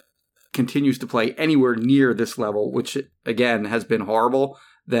he continues to play anywhere near this level, which again has been horrible,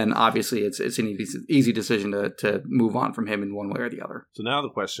 then obviously it's an easy decision to move on from him in one way or the other. So now the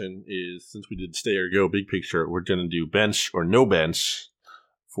question is, since we did stay or go big picture, we're going to do bench or no bench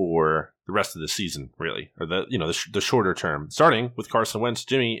for the rest of the season, really, or the shorter term, starting with Carson Wentz,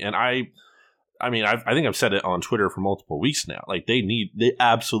 Jimmy. And I think I've said it on Twitter for multiple weeks now. Like they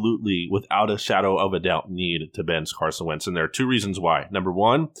absolutely, without a shadow of a doubt, need to bench Carson Wentz. And there are 2 reasons why. Number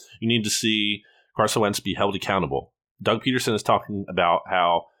one, you need to see Carson Wentz be held accountable. Doug Peterson is talking about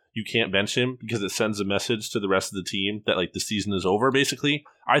how you can't bench him because it sends a message to the rest of the team that like the season is over, basically.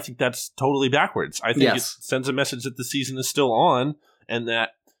 I think that's totally backwards. I think It sends a message that the season is still on and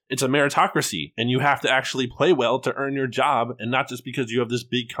that it's a meritocracy, and you have to actually play well to earn your job, and not just because you have this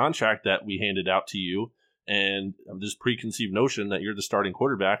big contract that we handed out to you and this preconceived notion that you're the starting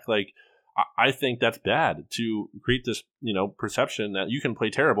quarterback. Like, I think that's bad to create this, perception that you can play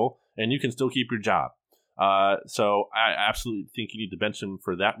terrible and you can still keep your job. So I absolutely think you need to bench him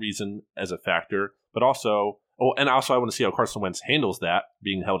for that reason as a factor, but also, I want to see how Carson Wentz handles that,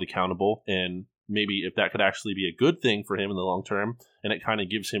 being held accountable, and maybe if that could actually be a good thing for him in the long term, and it kind of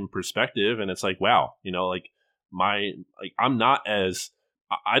gives him perspective. And it's like, wow, I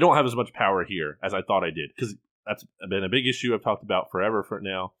don't have as much power here as I thought I did, because that's been a big issue I've talked about forever for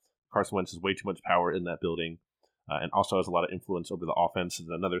now. Carson Wentz has way too much power in that building, and also has a lot of influence over the offense. And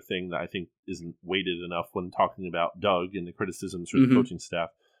another thing that I think isn't weighted enough when talking about Doug and the criticisms for the coaching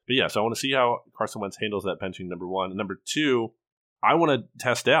staff. But yeah, so I want to see how Carson Wentz handles that benching, number one. And number two, I want to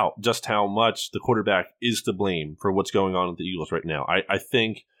test out just how much the quarterback is to blame for what's going on with the Eagles right now. I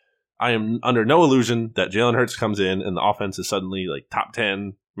think I am under no illusion that Jalen Hurts comes in and the offense is suddenly like top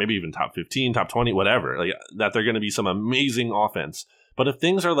 10, maybe even top 15, top 20, whatever, like that they're going to be some amazing offense. But if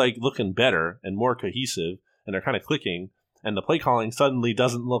things are like looking better and more cohesive and they're kind of clicking and the play calling suddenly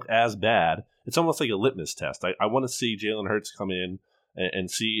doesn't look as bad, it's almost like a litmus test. I want to see Jalen Hurts come in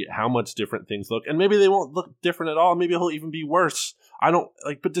and see how much different things look. And maybe they won't look different at all. Maybe he'll even be worse.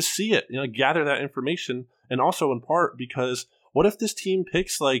 But to see it, gather that information. And also in part because what if this team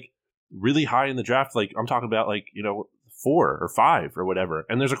picks like really high in the draft? Like I'm talking about 4 or 5 or whatever.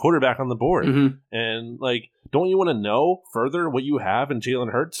 And there's a quarterback on the board. Mm-hmm. And don't you want to know further what you have in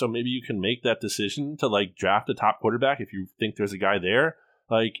Jalen Hurts? So maybe you can make that decision to draft a top quarterback if you think there's a guy there.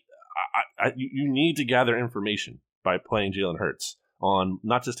 You need to gather information by playing Jalen Hurts on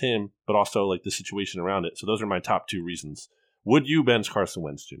not just him, but also the situation around it. So those are my top 2 reasons. Would you bench Carson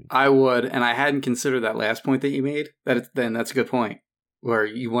Wentz, Jimmy? I would, and I hadn't considered that last point that you made. Then that's a good point, where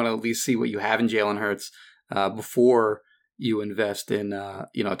you want to at least see what you have in Jalen Hurts before you invest in a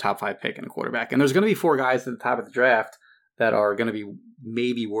top 5 pick and a quarterback. And there's going to be 4 guys at the top of the draft that are going to be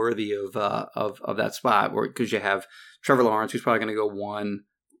maybe worthy of that spot, because you have Trevor Lawrence, who's probably going to go 1,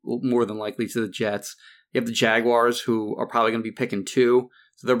 more than likely to the Jets. You have the Jaguars, who are probably going to be picking 2.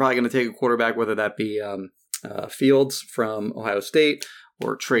 So they're probably going to take a quarterback, whether that be Fields from Ohio State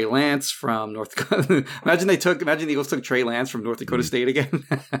or Trey Lance from North Dakota. Imagine the Eagles took Trey Lance from North Dakota State again.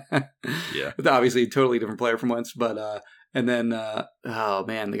 Yeah. Obviously a totally different player from Wentz, but and then oh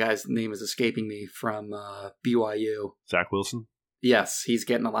man, the guy's name is escaping me from BYU. Zach Wilson? Yes, he's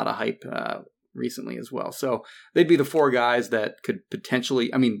getting a lot of hype recently as well. So they'd be the four guys that could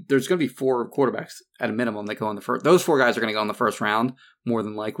potentially, I mean, there's going to be four quarterbacks at a minimum that go in the first. Those four guys are going to go in the first round more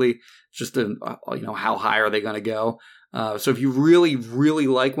than likely. Just to, how high are they going to go? So if you really, really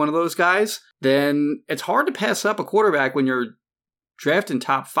like one of those guys, then it's hard to pass up a quarterback when you're drafting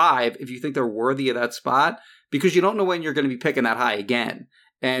top 5 if you think they're worthy of that spot, because you don't know when you're going to be picking that high again.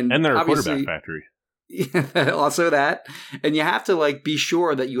 And they're a quarterback factory. Yeah, also that. And you have to be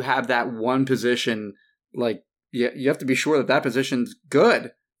sure that you have that one position. You have to be sure that position's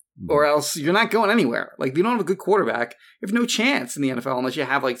good, or else you're not going anywhere. If you don't have a good quarterback, you have no chance in the NFL unless you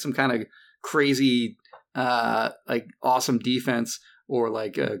have some kind of crazy awesome defense or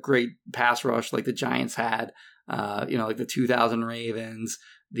a great pass rush like the Giants had, the 2000 Ravens,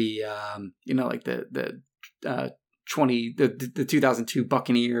 the 2002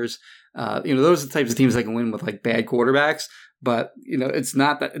 Buccaneers. Those are the types of teams that can win with bad quarterbacks. But it's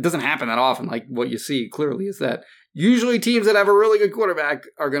not that, it doesn't happen that often. What you see clearly is that usually teams that have a really good quarterback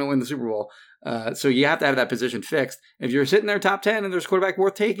are going to win the Super Bowl. So you have to have that position fixed. If you're sitting there top 10 and there's a quarterback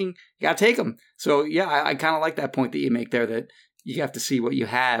worth taking, you got to take them. So yeah, I kind of like that point that you make there, that you have to see what you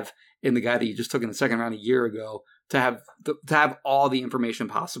have in the guy that you just took in the second round a year ago to have all the information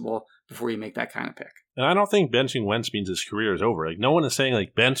possible before you make that kind of pick. And I don't think benching Wentz means his career is over. No one is saying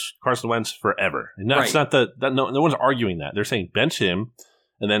bench Carson Wentz forever. And that's right. No one's arguing that. They're saying bench him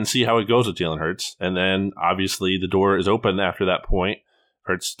and then see how it goes with Jalen Hurts. And then obviously the door is open after that point.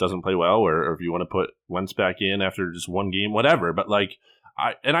 Hurts doesn't play well, or if you want to put Wentz back in after just one game, whatever. But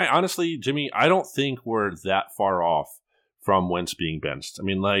I honestly, Jimmy, I don't think we're that far off from Wentz being benched. I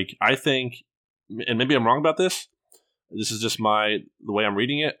mean, I think, and maybe I'm wrong about this. This is just the way I'm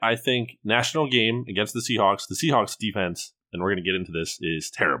reading it. I think national game against the Seahawks defense, and we're going to get into this, is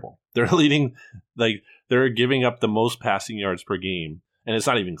terrible. They're leading, they're giving up the most passing yards per game, and it's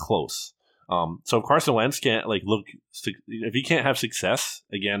not even close. So if Carson Wentz can't if he can't have success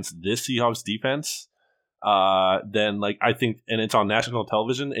against this Seahawks defense, then I think, and it's on national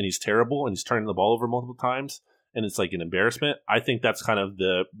television, and he's terrible, and he's turning the ball over multiple times, and it's an embarrassment. I think that's kind of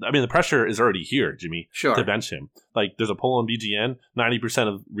the pressure is already here, Jimmy, sure, to bench him. There's a poll on BGN,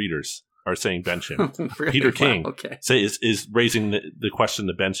 90% of readers are saying bench him. Really? Peter King okay. is raising the question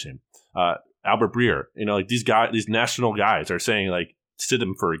to bench him. Albert Breer, these national guys are saying sit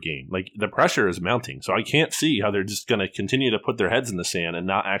him for a game. The pressure is mounting, so I can't see how they're just going to continue to put their heads in the sand and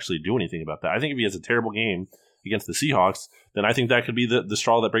not actually do anything about that. I think if he has a terrible game against the Seahawks, then I think that could be the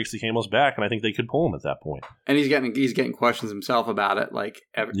straw that breaks the camel's back, and I think they could pull him at that point. And he's getting questions himself about it,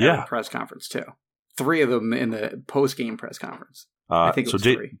 every press conference too. 3 of them in the post game press conference. I think it was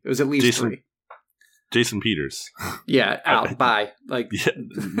 3. It was at least 3. Jason Peters. Yeah, out. Bye. Yeah,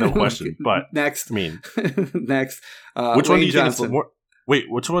 no question. But next, next. Which one do you think is more? Wait,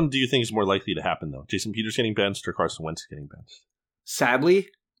 which one do you think is more likely to happen though? Jason Peters getting benched or Carson Wentz getting benched? Sadly,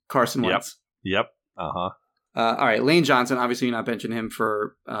 Carson Wentz. Yep. All right, Lane Johnson. Obviously, you're not benching him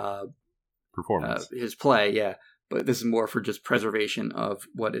for performance, his play. Yeah, but this is more for just preservation of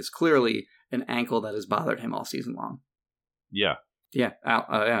what is clearly an ankle that has bothered him all season long. Yeah.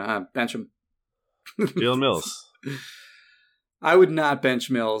 Bench him. Jalen Mills. I would not bench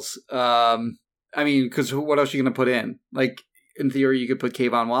Mills. Because what else are you going to put in? In theory, you could put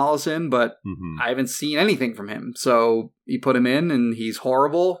Kayvon Wallace in, but I haven't seen anything from him. So you put him in, and he's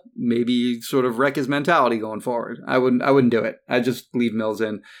horrible. Maybe sort of wreck his mentality going forward. I wouldn't do it. I'd just leave Mills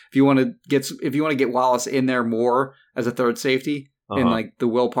in. If you want to get Wallace in there more as a third safety in the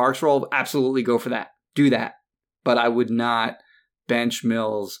Will Parks role, absolutely go for that. Do that. But I would not bench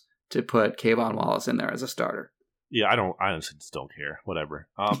Mills to put Kayvon Wallace in there as a starter. Yeah, I honestly just don't care. Whatever.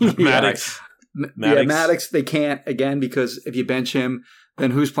 Maddox. Yeah, Maddox, they can't, again, because if you bench him,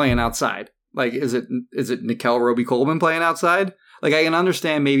 then who's playing outside? Is it Nickel Roby-Coleman playing outside? I can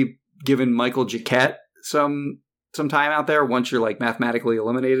understand maybe giving Michael Jacquet some time out there once you're mathematically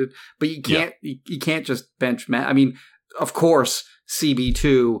eliminated, but you can't just bench Matt. Of course,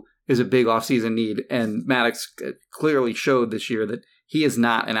 CB2 is a big offseason need, and Maddox clearly showed this year that he is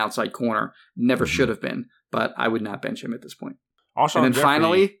not an outside corner, never should have been, but I would not bench him at this point. Also, and then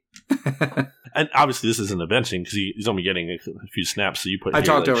finally... and obviously this isn't a benching because he's only getting a few snaps, so you put... I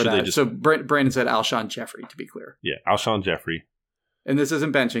talked over that. So Brandon said Alshon Jeffrey, to be clear. Yeah, Alshon Jeffrey. And this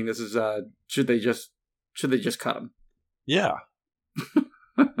isn't benching. This is should they just cut him? Yeah.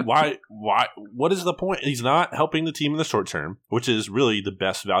 Why? What is the point? He's not helping the team in the short term, which is really the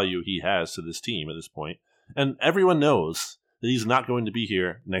best value he has to this team at this point. And everyone knows that he's not going to be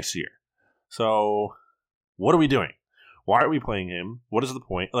here next year. So what are we doing? Why are we playing him? What is the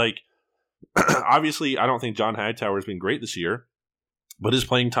point? Like, obviously, I don't think John Hightower has been great this year, but his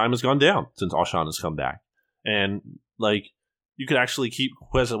playing time has gone down since Alshon has come back. And, like, you could actually keep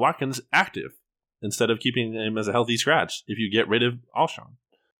Quez Watkins active instead of keeping him as a healthy scratch if you get rid of Alshon.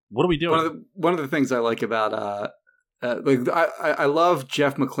 What are we doing? One of the things I like about I love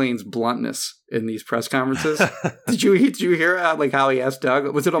Jeff McLean's bluntness in these press conferences. Did you hear how he asked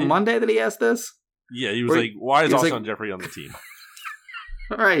Doug? Was it on Monday that he asked this? Yeah, he was like, "Why is Alshon Jeffrey on the team?"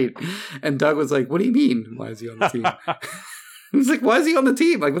 Right, and Doug was like, "What do you mean? Why is he on the team?" He's like, "Why is he on the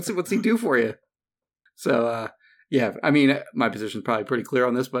team? Like, what's he do for you?" So, yeah, I mean, my position is probably pretty clear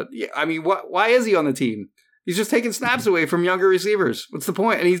on this, but yeah, I mean, why is he on the team? He's just taking snaps away from younger receivers. What's the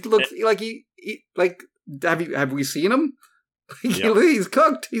point? And he looks like he have we seen him? Yep. He's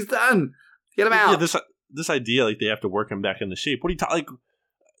cooked. He's done. Get him out. Yeah, this idea like they have to work him back into shape. What are you talking? Like,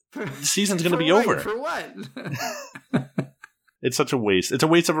 the season's going to be over. For what? It's such a waste. It's a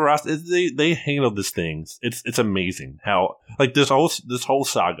waste of a roster. They handled this thing. It's amazing how like this whole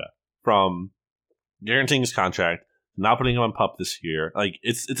saga from guaranteeing his contract, not putting him on PUP this year. Like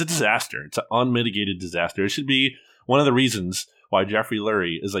it's a disaster. It's an unmitigated disaster. It should be one of the reasons why Jeffrey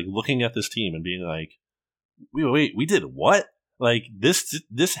Lurie is like looking at this team and being like, wait, we did what? Like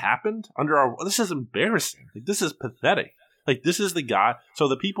this happened under our. This is embarrassing. Like this is pathetic. Like this is the guy. So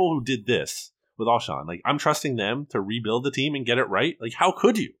the people who did this with Alshon, like I'm trusting them to rebuild the team and get it right. Like how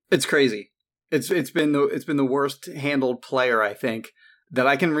could you? It's crazy. It's been the worst handled player I think that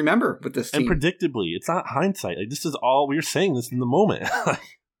I can remember with this team. And predictably, it's not hindsight. Like this is all we were saying this in the moment.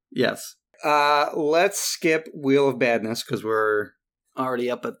 Yes. Let's skip Wheel of Badness because we're already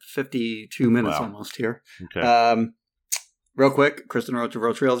up at 52 minutes almost here. Okay. Real quick, Kristen Roach of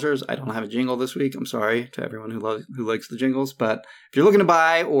Roach Realtors. I don't have a jingle this week. I'm sorry to everyone who likes the jingles, but if you're looking to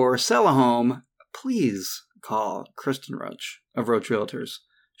buy or sell a home, please call Kristen Roach of Roach Realtors.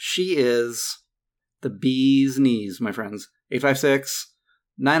 She is the bee's knees, my friends.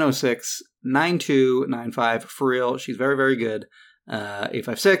 856-906-9295. For real, she's very, very good.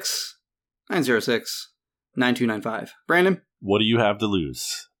 856-906-9295. Brandon? What do you have to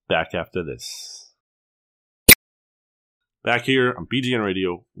lose? Back after this. Back here on BGN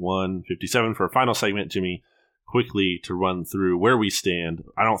Radio 157 for a final segment, Jimmy, quickly to run through where we stand.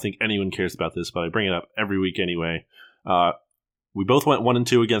 I don't think anyone cares about this, but I bring it up every week anyway. We both went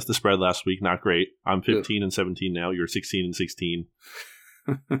 1-2 against the spread last week. Not great. I'm 15-17 now. You're 16-16.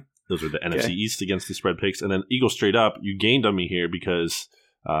 Those are the NFC East against the spread picks. And then Eagles straight up, you gained on me here because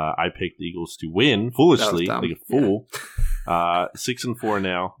I picked the Eagles to win foolishly, like a fool. Yeah. 6-4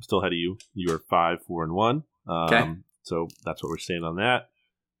 now. I'm still ahead of you. You are 5-4-1. Okay. So that's what we're saying on that.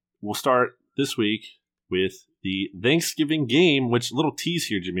 We'll start this week with the Thanksgiving game, which little tease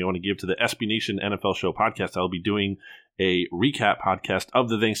here, Jimmy, I want to give to the SBNation NFL Show podcast. I'll be doing a recap podcast of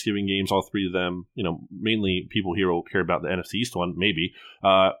the Thanksgiving games, all three of them. You know, mainly people here will care about the NFC East one, maybe,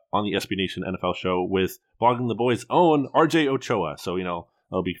 on the SBNation NFL Show with Blogging the Boys' own RJ Ochoa. So, you know,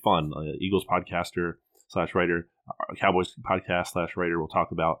 it'll be fun. Eagles podcaster / writer, Cowboys podcast / writer will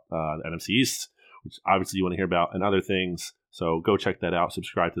talk about the NFC East, which obviously you want to hear about, and other things. So go check that out.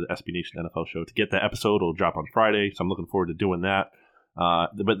 Subscribe to the SBNation NFL Show to get that episode. It'll drop on Friday, so I'm looking forward to doing that.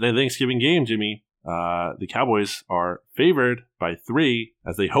 But the Thanksgiving game, Jimmy, the Cowboys are favored by 3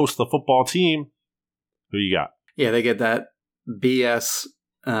 as they host the football team. Who you got? Yeah, they get that BS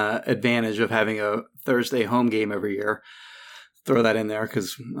advantage of having a Thursday home game every year. Throw that in there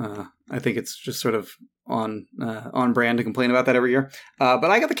because I think it's just sort of on brand to complain about that every year.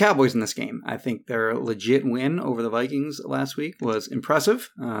 But I got the Cowboys in this game. I think their legit win over the Vikings last week was impressive.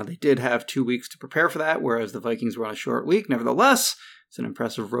 They did have 2 weeks to prepare for that, whereas the Vikings were on a short week. Nevertheless, it's an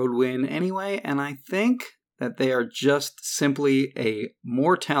impressive road win anyway, and I think that they are just simply a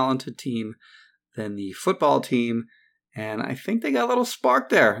more talented team than the football team. And I think they got a little spark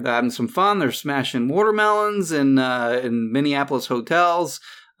there. They're having some fun. They're smashing watermelons in Minneapolis hotels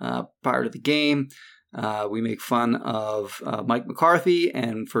prior to the game. We make fun of Mike McCarthy,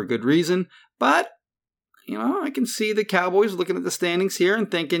 and for good reason. But, you know, I can see the Cowboys looking at the standings here and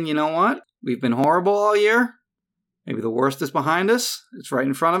thinking, you know what? We've been horrible all year. Maybe the worst is behind us. It's right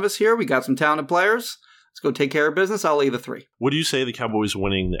in front of us here. We got some talented players. Let's go take care of business. I'll lay the 3. Would you say the Cowboys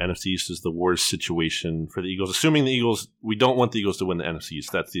winning the NFC East is the worst situation for the Eagles? Assuming the Eagles, we don't want the Eagles to win the NFC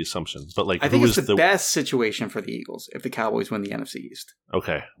East. That's the assumption. But like, I think it's the best situation for the Eagles if the Cowboys win the NFC East.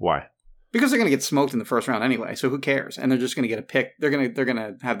 Okay, why? Because they're going to get smoked in the first round anyway, so who cares? And they're just going to get a pick. They're going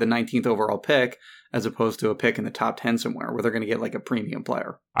to have the 19th overall pick as opposed to a pick in the top 10 somewhere where they're going to get like a premium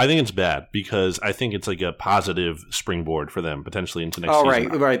player. I think it's bad because I think it's like a positive springboard for them potentially into next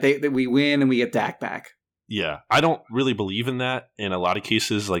season. Right. We win and we get Dak back. Yeah, I don't really believe in that in a lot of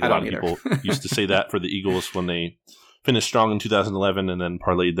cases. Like a lot of people used to say that for the Eagles when they finished strong in 2011 and then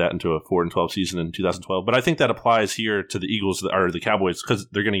parlayed that into a 4-12 season in 2012. But I think that applies here to the Eagles or the Cowboys because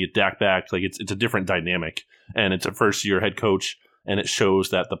they're going to get Dak back. Like it's a different dynamic, and it's a first-year head coach, and it shows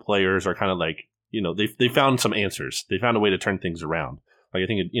that the players are kind of like, they found some answers. They found a way to turn things around. Like I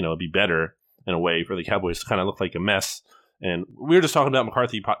think it'd be better in a way for the Cowboys to kind of look like a mess. And we were just talking about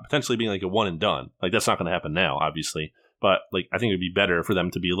McCarthy potentially being like a one and done. Like that's not going to happen now, obviously. But like I think it would be better for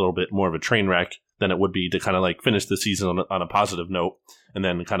them to be a little bit more of a train wreck than it would be to kind of like finish the season on a positive note and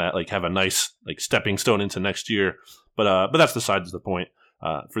then kind of like have a nice like stepping stone into next year. But that's besides the point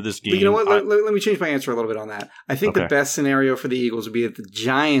for this game. But you know what? Let me change my answer a little bit on that. I think the best scenario for the Eagles would be that the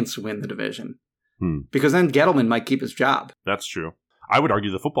Giants win the division because then Gettleman might keep his job. That's true. I would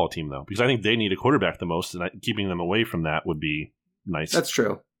argue the football team though, because I think they need a quarterback the most, and keeping them away from that would be nice. That's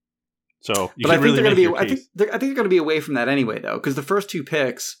true. So, but I think they're going to be. I think they're going to be away from that anyway, though, because the first two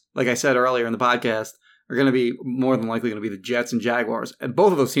picks, like I said earlier in the podcast, are going to be more than likely going to be the Jets and Jaguars, and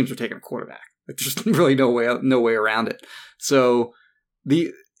both of those teams are taking a quarterback. Like, there's just really no way around it. So,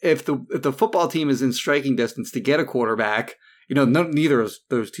 if the football team is in striking distance to get a quarterback, neither of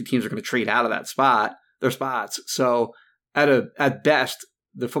those two teams are going to trade out of their spots. So, at best,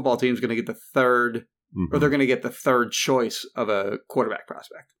 the football team is going to get the third, or they're going to get the third choice of a quarterback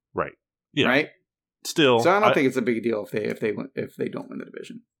prospect. Right. Yeah. Right. Still, so I don't think it's a big deal if they don't win the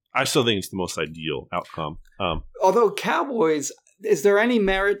division. I still think it's the most ideal outcome. Although Cowboys, is there any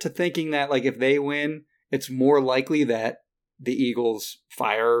merit to thinking that like if they win, it's more likely that the Eagles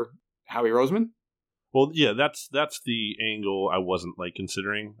fire Howie Roseman? Well, yeah, that's the angle I wasn't like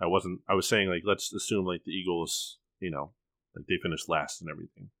considering. I was saying like let's assume like the Eagles, like they finished last and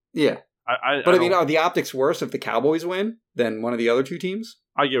everything. Yeah. I mean, are the optics worse if the Cowboys win than one of the other two teams?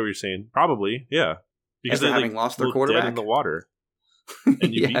 I get what you're saying. Probably, yeah. Because they're having lost their quarterback dead in the water,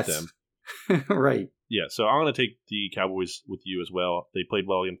 and you beat them. Right. Yeah, so I'm going to take the Cowboys with you as well. They played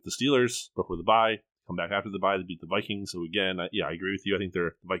well against the Steelers before the bye. Come back after the bye, they beat the Vikings. So again, I agree with you. I think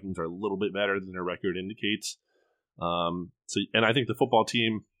the Vikings are a little bit better than their record indicates. And I think the football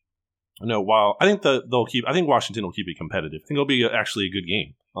team. No, while I think I think Washington will keep it competitive. I think it'll be actually a good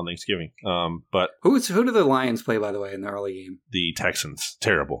game on Thanksgiving. But who do the Lions play, by the way, in the early game? The Texans.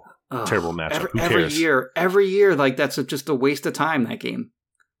 Terrible matchup. Every year, like that's just a waste of time. That game.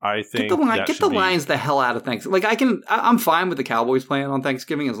 I think get the Lions the hell out of Thanksgiving. Like I'm fine with the Cowboys playing on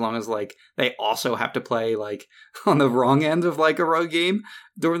Thanksgiving as long as like they also have to play like on the wrong end of like a road game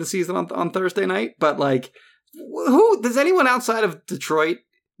during the season on Thursday night. But like, who does anyone outside of Detroit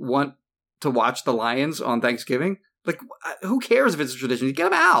want to watch the Lions on Thanksgiving? Like, who cares if it's a tradition? Get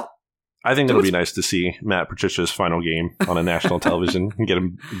them out. I think it'll be nice to see Matt Patricia's final game on a national television and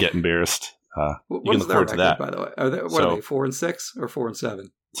get embarrassed. You can look forward to that. By the way, are they 4-6 or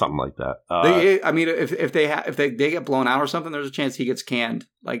 4-7? Something like that. If they get blown out or something, there's a chance he gets canned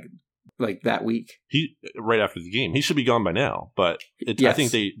like that week. Right after the game, he should be gone by now. But I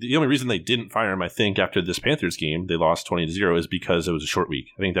think the only reason they didn't fire him, I think, after this Panthers game, they lost 20-0, is because it was a short week.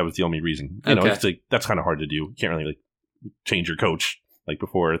 I think that was the only reason. It's like that's kind of hard to do. You can't really like change your coach like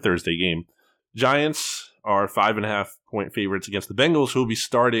before a Thursday game. Giants are 5.5-point favorites against the Bengals, who will be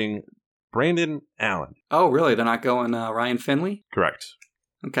starting Brandon Allen. Oh, really? They're not going Ryan Finley? Correct.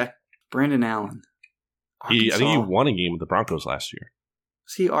 Okay, Brandon Allen. I think he won a game with the Broncos last year.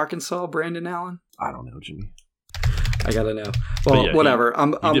 Is he Arkansas Brandon Allen? I don't know, Jimmy. I gotta know. Well, yeah, whatever.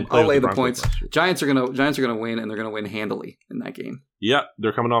 I'll lay the points. Giants are gonna win, and they're gonna win handily in that game. Yeah,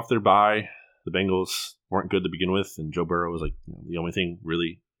 they're coming off their bye. The Bengals weren't good to begin with, and Joe Burrow was like the only thing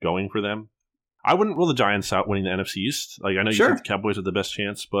really going for them. I wouldn't rule the Giants out winning the NFC East. Like I know you think the Cowboys have the best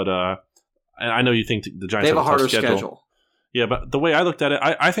chance, but I know you think the Giants have a harder schedule. Yeah, but the way I looked at it,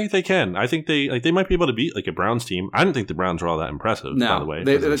 I think they can. I think they might be able to beat like a Browns team. I didn't think the Browns were all that impressive. No, by the way,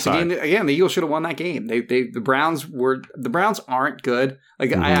 the Eagles should have won that game. The Browns aren't good.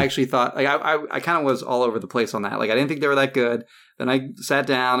 Like I actually thought, like I kind of was all over the place on that. Like I didn't think they were that good. Then I sat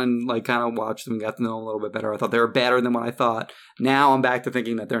down and like kind of watched them, got to know them a little bit better. I thought they were better than what I thought. Now I'm back to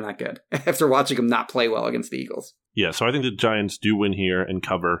thinking that they're not good after watching them not play well against the Eagles. Yeah, so I think the Giants do win here and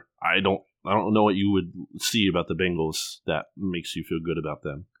cover. I don't know what you would see about the Bengals that makes you feel good about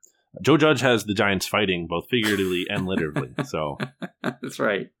them. Joe Judge has the Giants fighting both figuratively and literally. So that's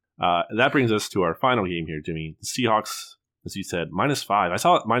right. That brings us to our final game here, Jimmy. The Seahawks as you said, -5. I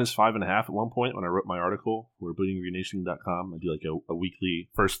saw it -5.5 at one point when I wrote my article for BleedingGreenNation.com. I do like a weekly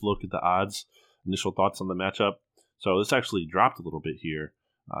first look at the odds, initial thoughts on the matchup. So this actually dropped a little bit here.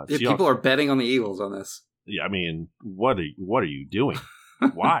 Yeah, people are betting on the Eagles on this. Yeah, I mean, what are you doing?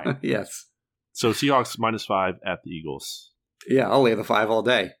 Why? Yes. So Seahawks -5 at the Eagles. Yeah, I'll lay the 5 all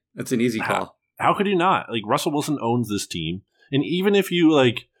day. It's an easy call. How could you not? Like, Russell Wilson owns this team. And even if you,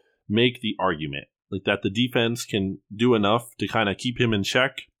 like, make the argument, like, that the defense can do enough to kind of keep him in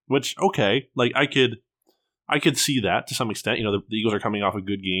check, which, okay, like, I could see that to some extent. You know, the Eagles are coming off a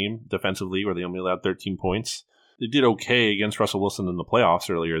good game defensively where they only allowed 13 points. They did okay against Russell Wilson in the playoffs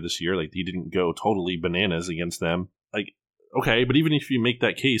earlier this year. Like, he didn't go totally bananas against them. Like, okay, but even if you make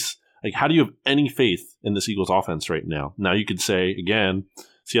that case, like, how do you have any faith in this Eagles offense right now? Now, you could say, again,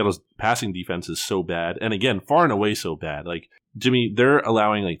 Seattle's passing defense is so bad. And again, far and away so bad. Like, Jimmy, they're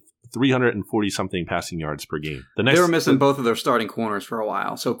allowing like 340-something passing yards per game. They were missing both of their starting corners for a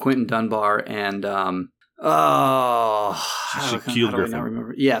while. So Quentin Dunbar and, how do I not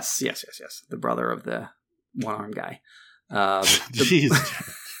remember? Yes. The brother of the one-arm guy. Jeez.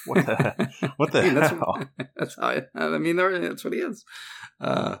 What the hell? That's what he is.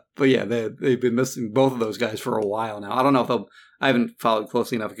 But yeah, they've been missing both of those guys for a while now. I don't know if I haven't followed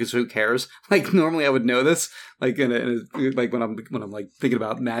closely enough because who cares? Like, normally I would know this, like like when I'm like thinking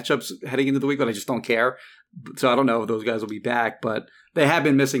about matchups heading into the week, but I just don't care. So I don't know if those guys will be back, but they have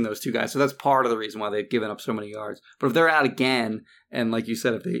been missing those two guys. So that's part of the reason why they've given up so many yards. But if they're out again, and like you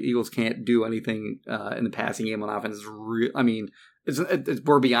said, if the Eagles can't do anything in the passing game on offense,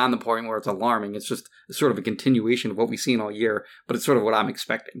 we're beyond the point where it's alarming. It's just sort of a continuation of what we've seen all year, but it's sort of what I'm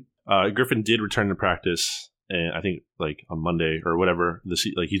expecting. Griffin did return to practice, and I think like on Monday or whatever.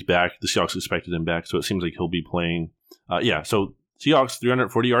 He's back. The Seahawks expected him back, so it seems like he'll be playing. So Seahawks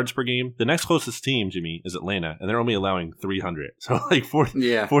 340 yards per game. The next closest team, Jimmy, is Atlanta, and they're only allowing 300. So like 40.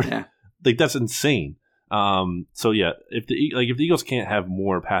 Yeah. Like that's insane. So yeah, if the Eagles can't have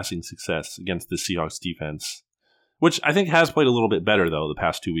more passing success against the Seahawks defense, which I think has played a little bit better, though, the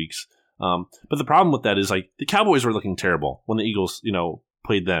past 2 weeks. But the problem with that is, like, the Cowboys were looking terrible when the Eagles,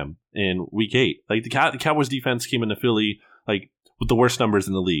 played them in Week 8. Like, the Cowboys defense came into Philly, like, with the worst numbers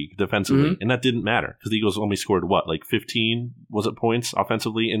in the league defensively. And that didn't matter because the Eagles only scored, 15, was it, points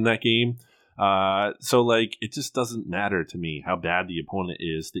offensively in that game? So, like, it just doesn't matter to me how bad the opponent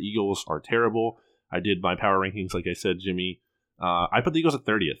is. The Eagles are terrible. I did my power rankings, like I said, Jimmy. I put the Eagles at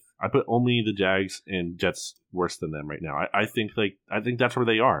 30th. I put only the Jags and Jets worse than them right now. I think that's where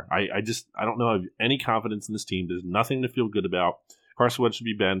they are. I don't know if any confidence in this team. There's nothing to feel good about. Carson Wentz should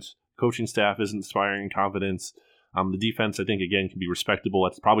be benched. Coaching staff isn't inspiring confidence. The defense, I think, again, can be respectable.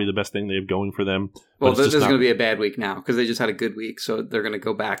 That's probably the best thing they have going for them. Well, this is going to be a bad week now because they just had a good week, so they're going to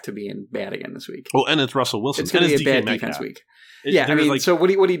go back to being bad again this week. Well, and it's Russell Wilson. It's going to be a bad defense week. So what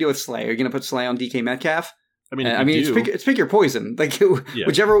do you do with Slay? Are you going to put Slay on DK Metcalf? It's pick your poison. Like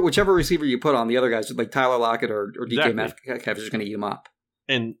whichever receiver you put on, the other guys like Tyler Lockett or DK Metcalf is just going to eat him up.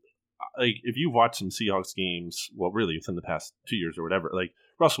 And like if you've watched some Seahawks games, well, really within the past 2 years or whatever, like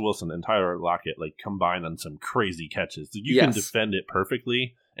Russell Wilson and Tyler Lockett like combine on some crazy catches. Like, you can defend it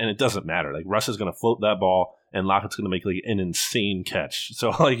perfectly, and it doesn't matter. Like Russ is going to float that ball, and Lockett's going to make like an insane catch.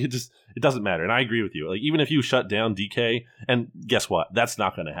 So like it doesn't matter. And I agree with you. Like even if you shut down DK, and guess what? That's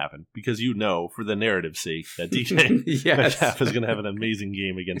not going to happen because for the narrative's sake that DK Metcalf is going to have an amazing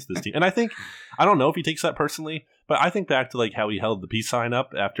game against this team. And I don't know if he takes that personally, but I think back to like how he held the peace sign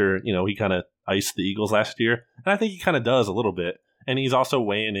up after he kind of iced the Eagles last year, and I think he kind of does a little bit. And he's also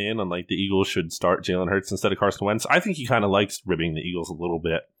weighing in on like the Eagles should start Jalen Hurts instead of Carson Wentz. I think he kind of likes ribbing the Eagles a little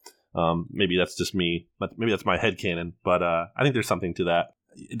bit. Maybe that's just me. Maybe that's my headcanon. But I think there's something to that.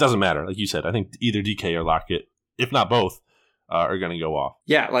 It doesn't matter. Like you said, I think either DK or Lockett, if not both, are going to go off.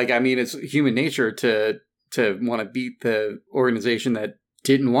 Yeah, it's human nature to want to beat the organization that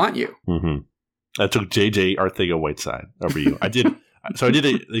didn't want you. Mm-hmm. I took JJ Arcega-Whiteside over you. I did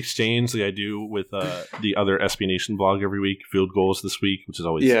an exchange like I do with the other SBNation blog every week, Field Goals this week, which is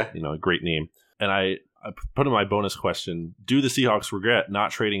always a great name. And I put in my bonus question, do the Seahawks regret not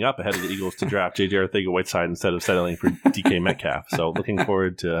trading up ahead of the Eagles to draft JJ Arcega-Whiteside instead of settling for DK Metcalf? So looking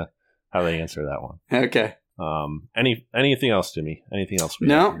forward to how they answer that one. Okay. Anything else, Jimmy? Anything else?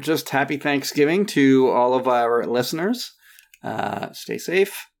 No, just happy Thanksgiving to all of our listeners. Stay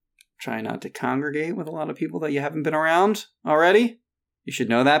safe. Try not to congregate with a lot of people that you haven't been around already. You should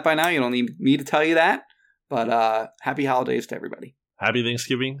know that by now. You don't need me to tell you that. But happy holidays to everybody. Happy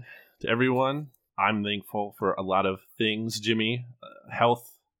Thanksgiving to everyone. I'm thankful for a lot of things, Jimmy. Health,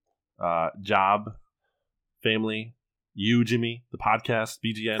 job, family, you, Jimmy, the podcast,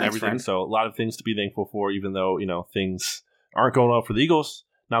 BGN, everything. Friend. So a lot of things to be thankful for, even though, things aren't going well for the Eagles,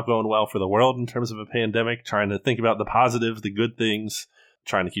 not going well for the world in terms of a pandemic, trying to think about the positive, the good things,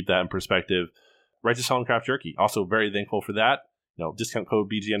 trying to keep that in perspective. Righteous Helen Craft Jerky, also very thankful for that. Discount code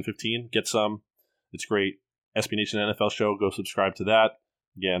BGN15, get some. It's great. SBNation NFL show, go subscribe to that.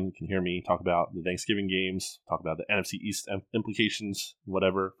 Again, you can hear me talk about the Thanksgiving games, talk about the NFC East implications,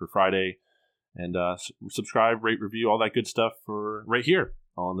 whatever, for Friday. And subscribe, rate, review, all that good stuff for right here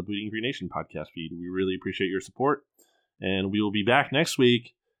on the Bleeding Green Nation podcast feed. We really appreciate your support. And we will be back next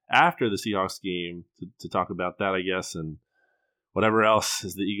week after the Seahawks game to talk about that, I guess, and whatever else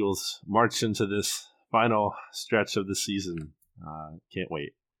as the Eagles march into this final stretch of the season. Can't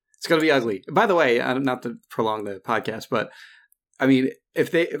wait. It's going to be ugly. By the way, not to prolong the podcast, but I mean,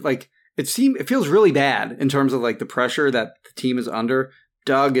 if they it feels really bad in terms of like the pressure that the team is under.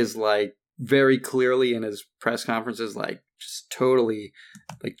 Doug is like very clearly in his press conferences, like just totally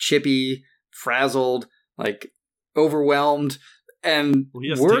like chippy, frazzled, like overwhelmed, and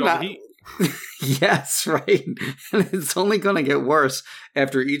we're not. Yes, right. And it's only going to get worse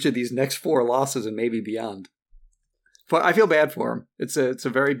after each of these next 4 losses and maybe beyond. But I feel bad for him. It's a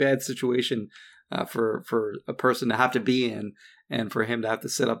very bad situation for a person to have to be in, and for him to have to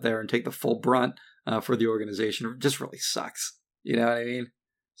sit up there and take the full brunt for the organization. It just really sucks. You know what I mean?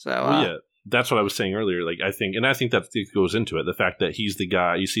 So yeah, that's what I was saying earlier. Like I think that it goes into it. The fact that he's the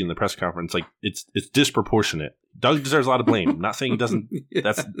guy you see in the press conference, like it's disproportionate. Doug deserves a lot of blame. I'm not saying he doesn't. Yeah.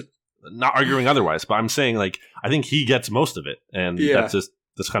 That's not arguing otherwise, but I'm saying like I think he gets most of it, and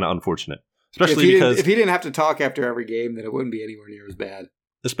that's kind of unfortunate. Especially if he didn't have to talk after every game, then it wouldn't be anywhere near as bad.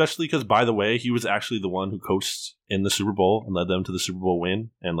 Especially because, by the way, he was actually the one who coached in the Super Bowl and led them to the Super Bowl win,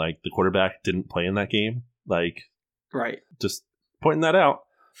 and like the quarterback didn't play in that game. Like, right? Just pointing that out.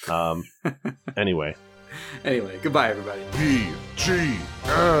 Anyway, goodbye, everybody.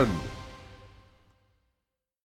 BGN.